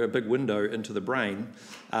 as it were, a big window into the brain,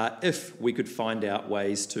 if we could find out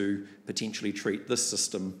ways to potentially treat this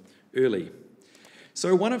system early.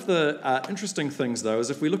 So one of the interesting things, though,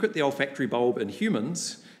 is if we look at the olfactory bulb in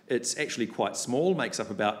humans, it's actually quite small, makes up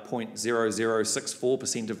about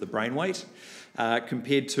 0.0064% of the brain weight,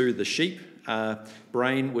 compared to the sheep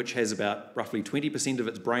brain, which has about roughly 20% of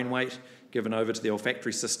its brain weight given over to the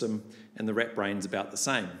olfactory system, and the rat brain's about the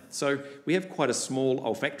same. So we have quite a small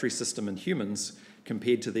olfactory system in humans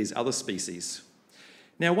compared to these other species.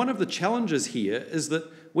 Now, one of the challenges here is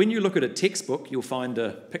that when you look at a textbook, you'll find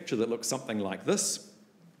a picture that looks something like this.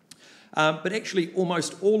 But actually,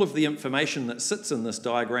 almost all of the information that sits in this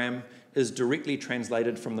diagram is directly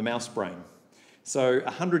translated from the mouse brain. So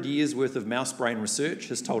 100 years worth of mouse brain research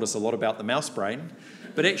has told us a lot about the mouse brain,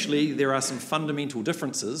 but actually there are some fundamental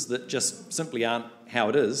differences that just simply aren't how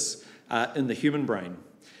it is in the human brain.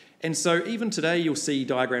 And so even today you'll see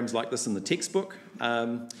diagrams like this in the textbook,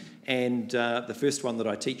 and the first one that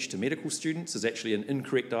I teach to medical students is actually an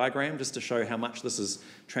incorrect diagram, just to show how much this is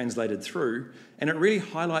translated through. And it really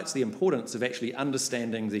highlights the importance of actually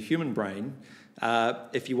understanding the human brain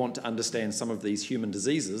if you want to understand some of these human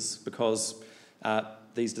diseases, because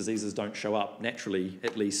these diseases don't show up naturally,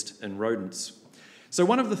 at least in rodents. So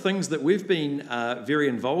one of the things that we've been very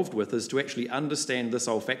involved with is to actually understand this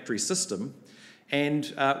olfactory system. And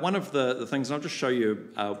one of the things, and I'll just show you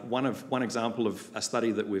one example of a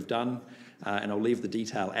study that we've done, and I'll leave the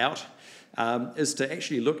detail out, is to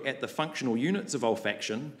actually look at the functional units of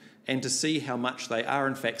olfaction and to see how much they are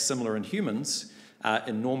in fact similar in humans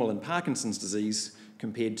in normal and Parkinson's disease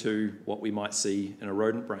compared to what we might see in a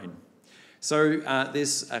rodent brain. So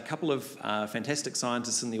there's a couple of fantastic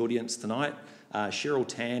scientists in the audience tonight, Cheryl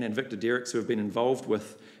Tan and Victor Derricks, who have been involved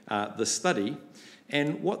with this study.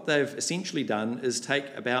 And what they've essentially done is take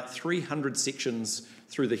about 300 sections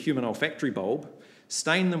through the human olfactory bulb,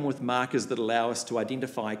 stain them with markers that allow us to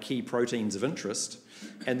identify key proteins of interest,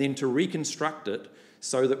 and then to reconstruct it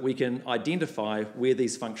so that we can identify where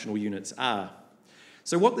these functional units are.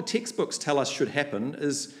 So what the textbooks tell us should happen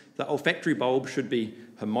is the olfactory bulb should be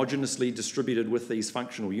homogeneously distributed with these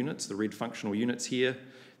functional units, the red functional units here.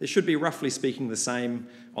 There should be, roughly speaking, the same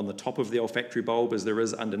on the top of the olfactory bulb as there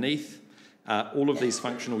is underneath. All of these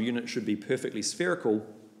functional units should be perfectly spherical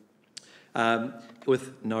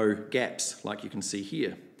with no gaps, like you can see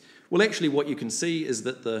here. Well, actually, what you can see is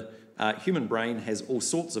that the human brain has all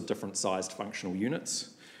sorts of different sized functional units.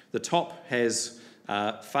 The top has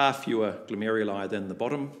far fewer glomeruli than the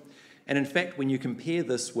bottom. And in fact, when you compare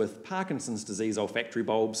this with Parkinson's disease olfactory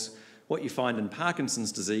bulbs, what you find in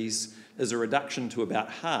Parkinson's disease is a reduction to about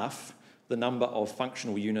half the number of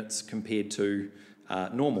functional units compared to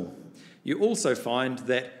normal. You also find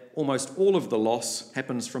that almost all of the loss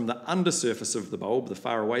happens from the undersurface of the bulb, the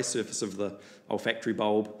far away surface of the olfactory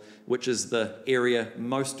bulb, which is the area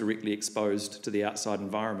most directly exposed to the outside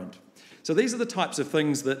environment. So these are the types of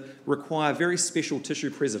things that require very special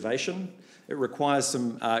tissue preservation. It requires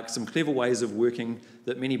some clever ways of working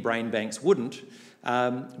that many brain banks wouldn't.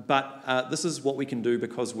 But this is what we can do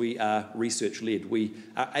because we are research-led. We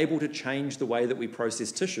are able to change the way that we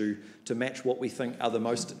process tissue to match what we think are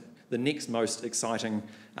the next most exciting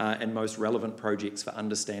and most relevant projects for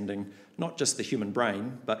understanding not just the human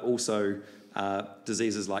brain, but also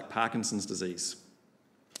diseases like Parkinson's disease.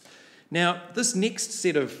 Now, this next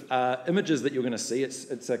set of images that you're going to see,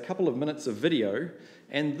 it's a couple of minutes of video,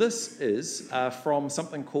 and this is from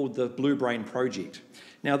something called the Blue Brain Project.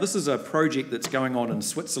 Now, this is a project that's going on in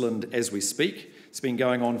Switzerland as we speak. It's been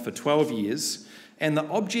going on for 12 years, and the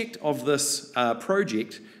object of this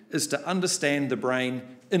project is to understand the brain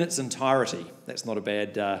in its entirety. That's not a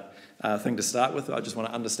bad thing to start with. I just want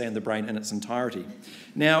to understand the brain in its entirety.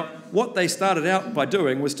 Now, what they started out by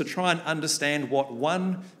doing was to try and understand what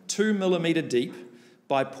one 2 millimetre deep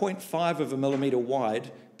by 0.5 of a millimetre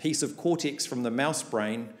wide piece of cortex from the mouse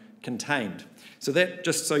brain contained. So that,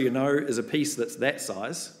 just so you know, is a piece that's that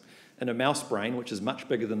size. in a mouse brain, which is much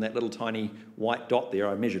bigger than that little tiny white dot there.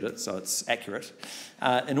 I measured it, so it's accurate,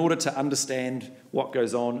 in order to understand what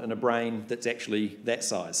goes on in a brain that's actually that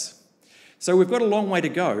size. So we've got a long way to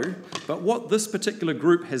go, but what this particular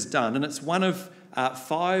group has done, and it's one of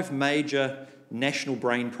 5 major national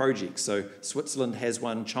brain projects. So Switzerland has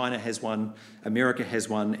one, China has one, America has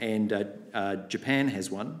one, and Japan has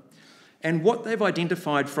one. And what they've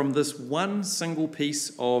identified from this one single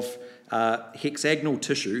piece of hexagonal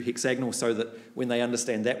tissue, hexagonal so that when they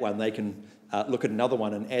understand that one, they can look at another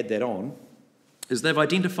one and add that on, is they've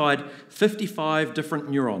identified 55 different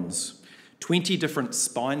neurons, 20 different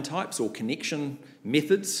spine types or connection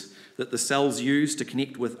methods that the cells use to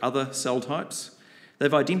connect with other cell types.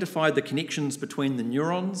 They've identified the connections between the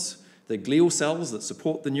neurons, the glial cells that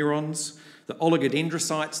support the neurons, the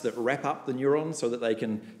oligodendrocytes that wrap up the neurons so that they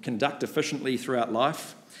can conduct efficiently throughout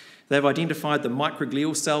life. They've identified the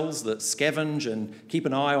microglial cells that scavenge and keep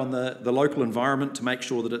an eye on the local environment to make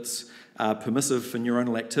sure that it's permissive for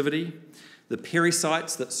neuronal activity, the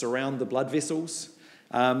pericytes that surround the blood vessels,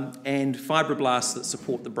 and fibroblasts that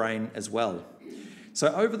support the brain as well. So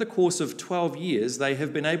over the course of 12 years, they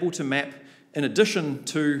have been able to map, in addition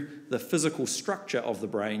to the physical structure of the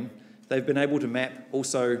brain, they've been able to map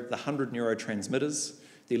also the 100 neurotransmitters,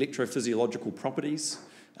 the electrophysiological properties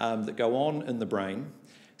that go on in the brain,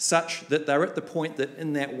 such that they're at the point that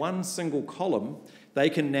in that one single column, they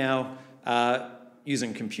can now,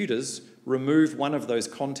 using computers, remove one of those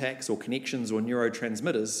contacts or connections or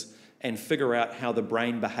neurotransmitters and figure out how the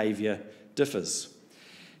brain behaviour differs.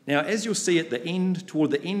 Now, as you'll see at the end, toward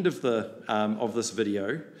the end of this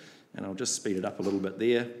video, and I'll just speed it up a little bit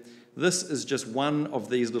there, this is just one of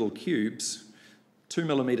these little cubes, 2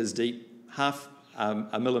 millimetres deep, half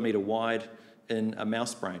a millimetre wide in a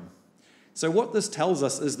mouse brain. So what this tells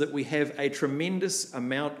us is that we have a tremendous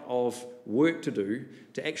amount of work to do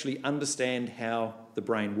to actually understand how the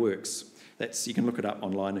brain works. You can look it up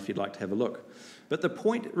online if you'd like to have a look. But the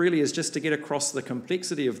point really is just to get across the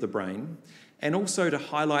complexity of the brain and also to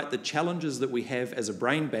highlight the challenges that we have as a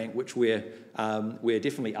brain bank, which we're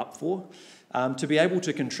definitely up for, to be able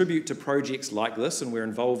to contribute to projects like this, and we're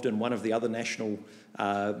involved in one of the other national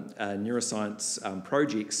neuroscience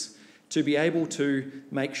projects, to be able to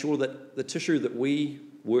make sure that the tissue that we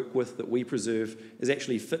work with, that we preserve, is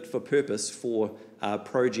actually fit for purpose for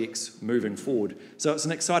projects moving forward. So it's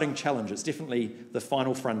an exciting challenge. It's definitely the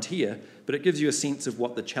final frontier, but it gives you a sense of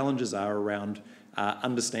what the challenges are around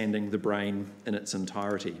understanding the brain in its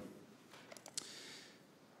entirety.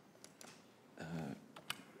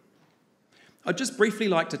 I'd just briefly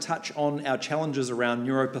like to touch on our challenges around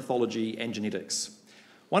neuropathology and genetics.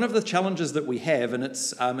 One of the challenges that we have, and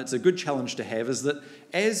it's a good challenge to have, is that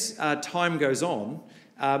as time goes on,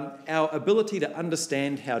 our ability to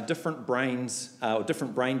understand how different brains or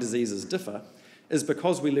different brain diseases differ is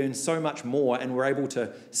because we learn so much more and we're able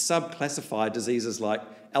to sub-classify diseases like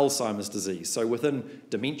Alzheimer's disease. So within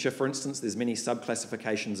dementia, for instance, there's many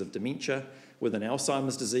sub-classifications of dementia. Within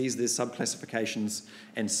Alzheimer's disease, there's sub-classifications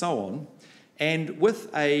and so on. And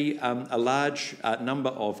with a large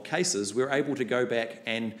number of cases, we're able to go back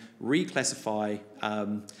and reclassify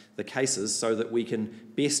the cases so that we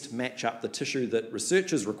can best match up the tissue that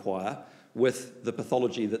researchers require with the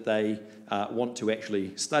pathology that they want to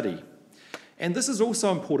actually study. And this is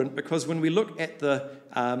also important because when we look at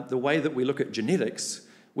the way that we look at genetics,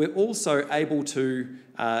 we're also able to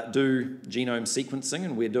do genome sequencing,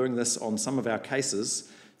 and we're doing this on some of our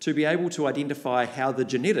cases, to be able to identify how the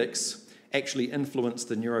genetics actually influence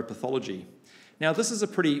the neuropathology. Now, this is a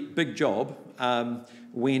pretty big job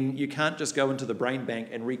when you can't just go into the brain bank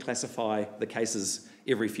and reclassify the cases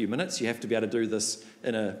every few minutes. You have to be able to do this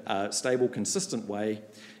in a stable, consistent way,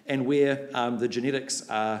 and where the genetics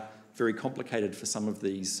are very complicated for some of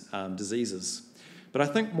these diseases. But I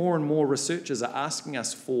think more and more researchers are asking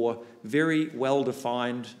us for very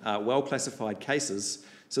well-defined, well-classified cases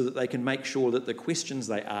so that they can make sure that the questions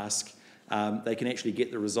they ask, they can actually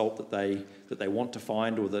get the result that they want to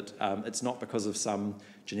find, or that it's not because of some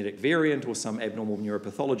genetic variant or some abnormal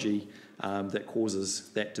neuropathology that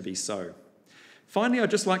causes that to be so. Finally, I'd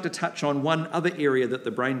just like to touch on one other area that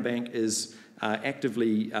the Brain Bank is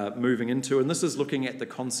actively moving into, and this is looking at the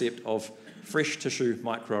concept of fresh tissue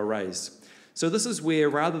microarrays. So this is where,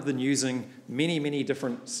 rather than using many, many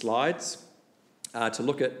different slides to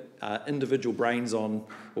look at individual brains on,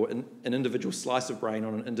 or an individual slice of brain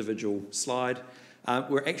on an individual slide,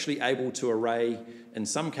 we're actually able to array, in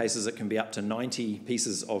some cases it can be up to 90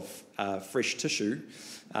 pieces of fresh tissue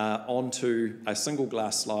onto a single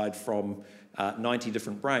glass slide from 90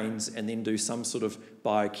 different brains and then do some sort of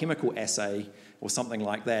biochemical assay or something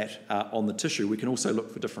like that on the tissue. We can also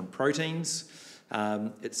look for different proteins,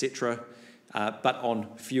 etc., but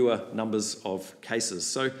on fewer numbers of cases.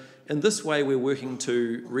 So in this way, we're working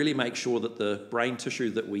to really make sure that the brain tissue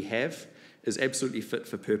that we have is absolutely fit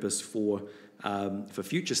for purpose for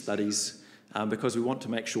future studies, because we want to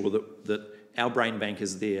make sure that our brain bank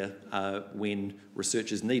is there when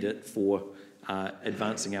researchers need it for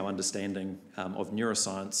advancing our understanding of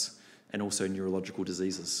neuroscience and also neurological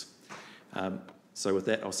diseases. So with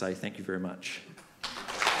that, I'll say thank you very much.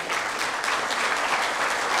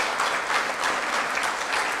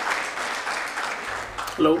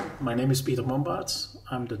 Hello, my name is Peter Mombaerts.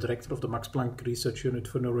 I'm the director of the Max Planck Research Unit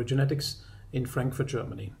for Neurogenetics in Frankfurt,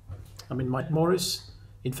 Germany. I met Maurice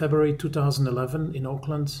in February 2011 in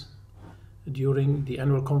Auckland during the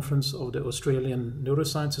annual conference of the Australian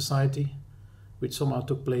Neuroscience Society, which somehow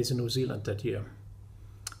took place in New Zealand that year.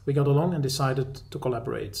 We got along and decided to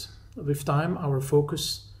collaborate. With time, our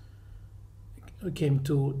focus came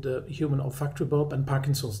to the human olfactory bulb and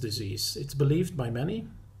Parkinson's disease. It's believed by many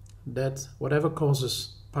that whatever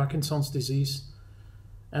causes Parkinson's disease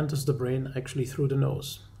enters the brain actually through the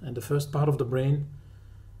nose. And the first part of the brain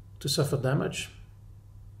to suffer damage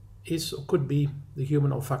is or could be the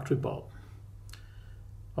human olfactory bulb.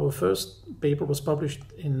 Our first paper was published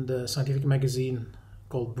in the scientific magazine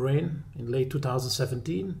called Brain in late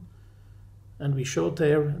 2017, and we showed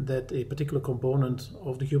there that a particular component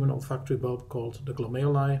of the human olfactory bulb called the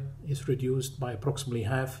glomeruli is reduced by approximately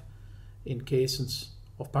half in cases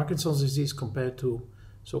of Parkinson's disease compared to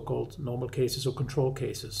so-called normal cases or control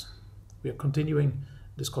cases. We are continuing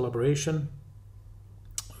this collaboration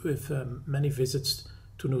with many visits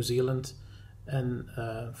to New Zealand and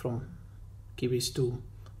from Kiwis to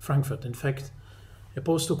Frankfurt. In fact, a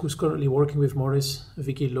postdoc who's currently working with Maurice,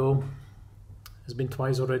 Vicky Lowe, has been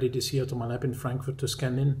twice already this year to my lab in Frankfurt to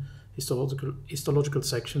scan in histological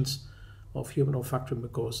sections of human olfactory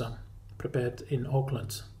mucosa prepared in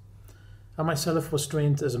Auckland. I myself was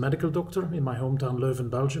trained as a medical doctor in my hometown Leuven,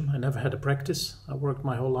 Belgium. I never had a practice. I worked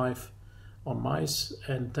my whole life on mice,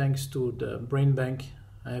 and thanks to the brain bank,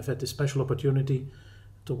 I have had the special opportunity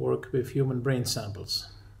to work with human brain samples.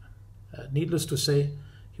 Needless to say,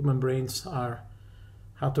 human brains are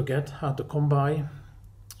hard to get, hard to come by,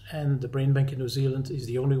 and the brain bank in New Zealand is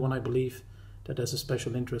the only one, I believe, that has a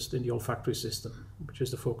special interest in the olfactory system, which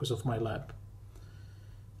is the focus of my lab.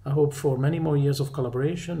 I hope for many more years of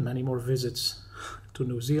collaboration, many more visits to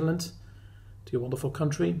New Zealand, to your wonderful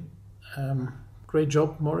country. Great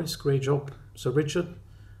job, Maurice, great job, Sir Richard,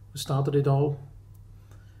 who started it all.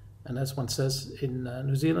 And as one says in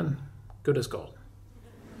New Zealand, good as gold.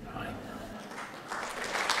 Bye.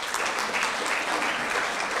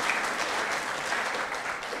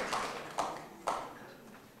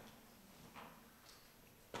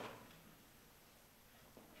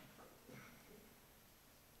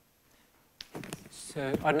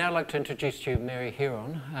 So I'd now like to introduce to you Mary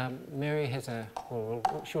Hiron. Mary has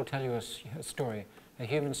she'll tell you a story, a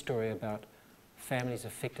human story about families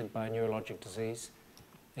affected by a neurologic disease,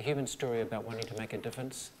 a human story about wanting to make a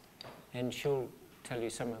difference, and she'll tell you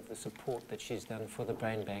some of the support that she's done for the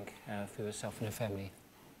brain bank through herself and her family.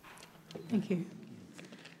 Thank you.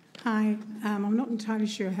 Hi, I'm not entirely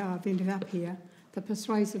sure how I've ended up here. The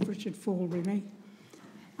persuasive Richard Faull, really.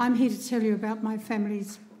 I'm here to tell you about my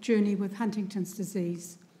family's journey with Huntington's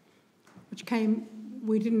disease,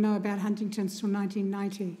 we didn't know about Huntington's till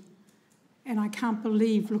 1990. And I can't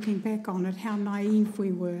believe, looking back on it, how naive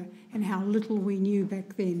we were and how little we knew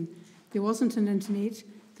back then. There wasn't an internet,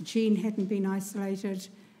 the gene hadn't been isolated,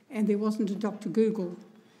 and there wasn't a Dr. Google.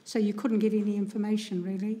 So you couldn't get any information,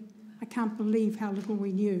 really. I can't believe how little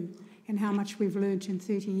we knew and how much we've learnt in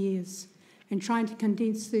 30 years. And trying to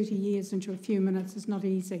condense 30 years into a few minutes is not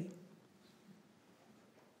easy.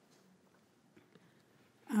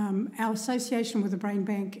 Our association with the brain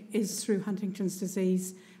bank is through Huntington's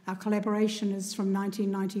disease. Our collaboration is from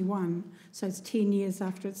 1991, so it's 10 years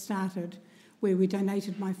after it started, where we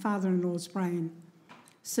donated my father-in-law's brain.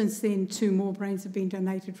 Since then, 2 more brains have been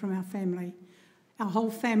donated from our family. Our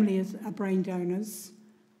whole family are brain donors.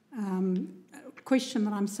 A question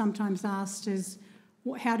that I'm sometimes asked is,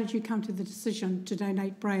 how did you come to the decision to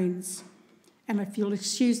donate brains? And if you'll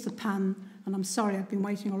excuse the pun, and I'm sorry, I've been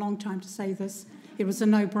waiting a long time to say this, it was a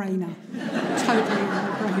no-brainer, totally a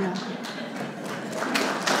no-brainer.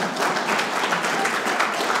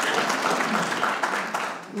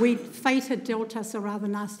 Fate had dealt us a rather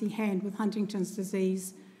nasty hand with Huntington's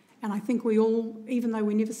disease, and I think we all, even though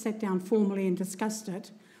we never sat down formally and discussed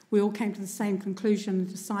it, we all came to the same conclusion and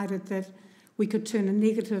decided that we could turn a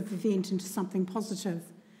negative event into something positive.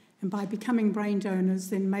 And by becoming brain donors,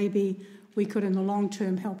 then maybe we could in the long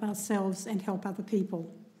term help ourselves and help other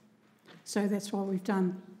people. So that's what we've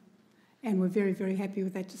done. And we're very, very happy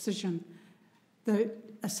with that decision. The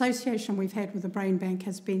association we've had with the Brain Bank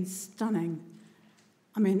has been stunning.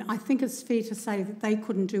 I mean, I think it's fair to say that they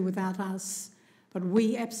couldn't do without us, but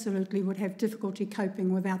we absolutely would have difficulty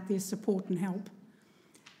coping without their support and help.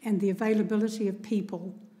 And the availability of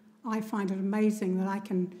people, I find it amazing that I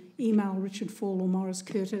can email Richard Faull or Maurice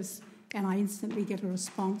Curtis and I instantly get a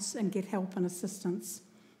response and get help and assistance.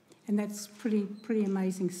 And that's pretty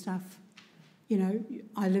amazing stuff. You know,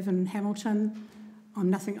 I live in Hamilton. I'm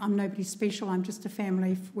nobody special. I'm just a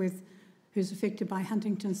family who's affected by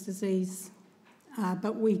Huntington's disease.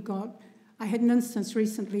 But I had an instance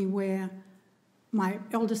recently where my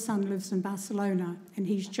eldest son lives in Barcelona, and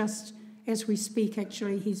he's just, as we speak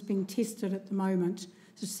actually, he's being tested at the moment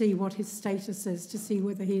to see what his status is, to see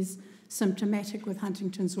whether he's symptomatic with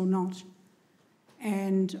Huntington's or not.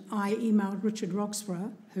 And I emailed Richard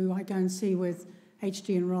Roxburgh, who I go and see with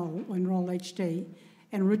HD Enroll HD,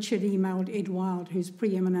 and Richard emailed Ed Wild, who's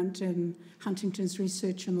preeminent in Huntington's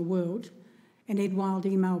research in the world, and Ed Wild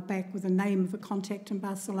emailed back with the name of a contact in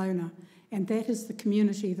Barcelona, and that is the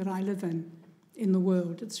community that I live in the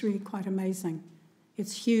world. It's really quite amazing.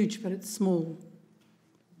 It's huge, but it's small.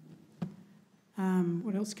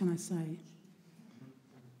 What else can I say?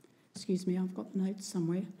 Excuse me, I've got notes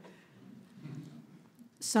somewhere.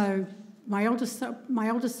 So my oldest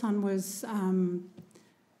son was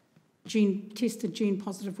tested gene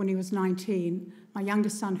positive when he was 19. My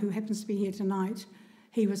youngest son, who happens to be here tonight,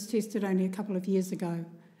 he was tested only a couple of years ago.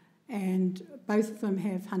 And both of them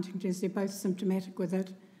have Huntington's. They're both symptomatic with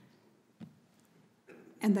it.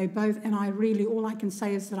 And all I can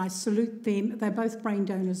say is that I salute them. They're both brain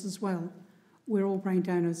donors as well. We're all brain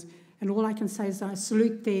donors. And all I can say is that I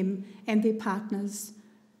salute them and their partners.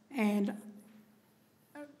 And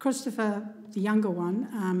Christopher, the younger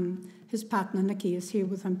one, his partner Nikki is here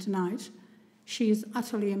with him tonight. She is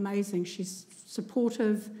utterly amazing. She's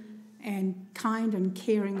supportive and kind and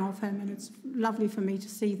caring of him, and it's lovely for me to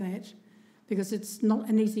see that, because it's not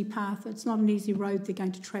an easy path. It's not an easy road they're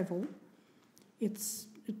going to travel. It's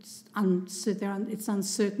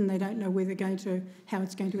uncertain. They don't know where they're going to, how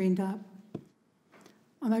it's going to end up.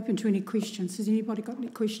 I'm open to any questions. Has anybody got any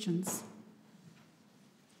questions?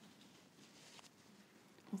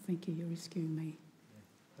 Oh, thank you. You're rescuing me.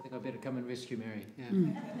 I think I better come and rescue Mary.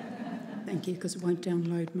 Yeah. Thank you, because it won't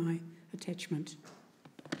download my attachment.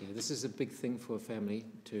 Yeah, this is a big thing for a family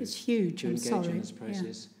to engage in this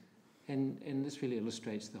process. Yeah. And this really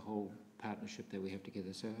illustrates the whole partnership that we have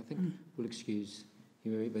together. So I think we'll excuse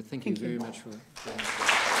you, Mary, but thank you very much for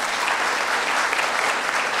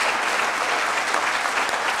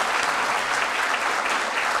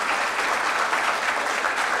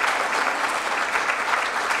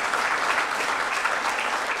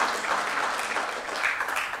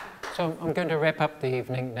So I'm going to wrap up the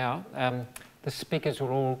evening now. The speakers will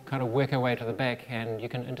all kind of work our way to the back, and you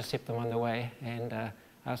can intercept them on the way and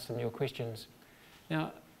ask them your questions.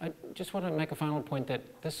 Now, I just want to make a final point that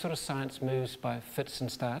this sort of science moves by fits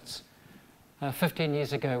and starts. 15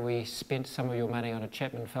 years ago, we spent some of your money on a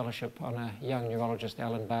Chapman Fellowship on a young neurologist,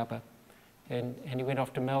 Alan Barber, and he went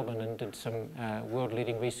off to Melbourne and did some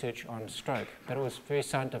world-leading research on stroke, but it was very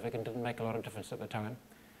scientific and didn't make a lot of difference at the time.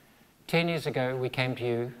 10 years ago, we came to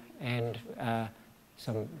you and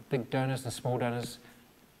some big donors and small donors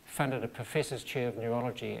funded a professor's chair of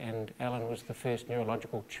neurology, and Alan was the first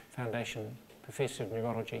Neurological Foundation professor of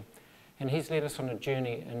neurology. And he's led us on a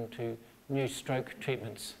journey into new stroke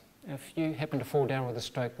treatments. If you happen to fall down with a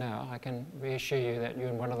stroke now, I can reassure you that you're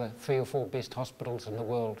in one of the 3 or 4 best hospitals in the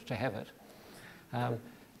world to have it.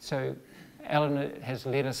 So Alan has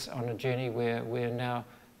led us on a journey where we're now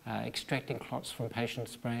extracting clots from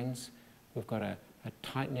patients' brains. We've got a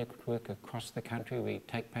tight network across the country. We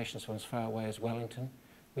take patients from as far away as Wellington.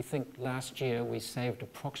 We think last year we saved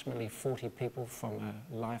approximately 40 people from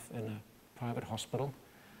a life in a private hospital.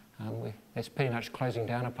 That's pretty much closing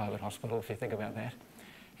down a private hospital if you think about that.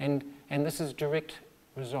 And this is a direct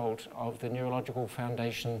result of the Neurological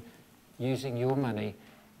Foundation using your money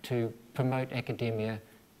to promote academia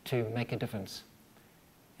to make a difference.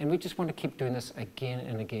 And we just want to keep doing this again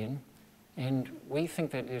and again. And we think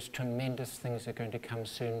that there's tremendous things that are going to come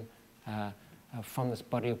soon from this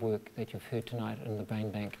body of work that you've heard tonight in the Brain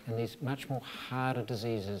Bank, and these much more harder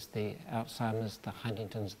diseases, the Alzheimer's, the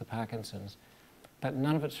Huntington's, the Parkinson's. But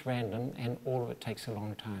none of it's random, and all of it takes a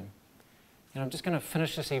long time. And I'm just going to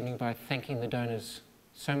finish this evening by thanking the donors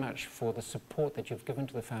so much for the support that you've given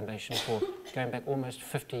to the Foundation for going back almost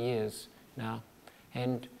 50 years now,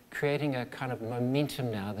 and creating a kind of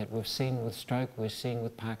momentum now that we've seen with stroke, we're seeing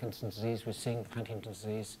with Parkinson's disease, we're seeing with Huntington's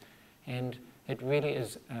disease, and it really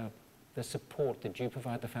is the support that you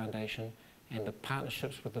provide the foundation and the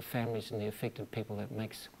partnerships with the families and the affected people that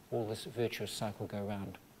makes all this virtuous cycle go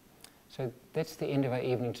round. So that's the end of our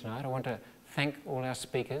evening tonight. I want to thank all our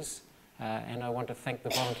speakers and I want to thank the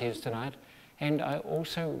volunteers tonight. And I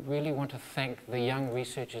also really want to thank the young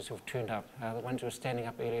researchers who've turned up, the ones who are standing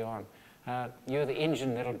up early on. You're the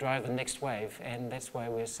engine that'll drive the next wave, and that's why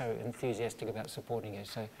we're so enthusiastic about supporting you.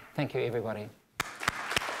 So thank you, everybody.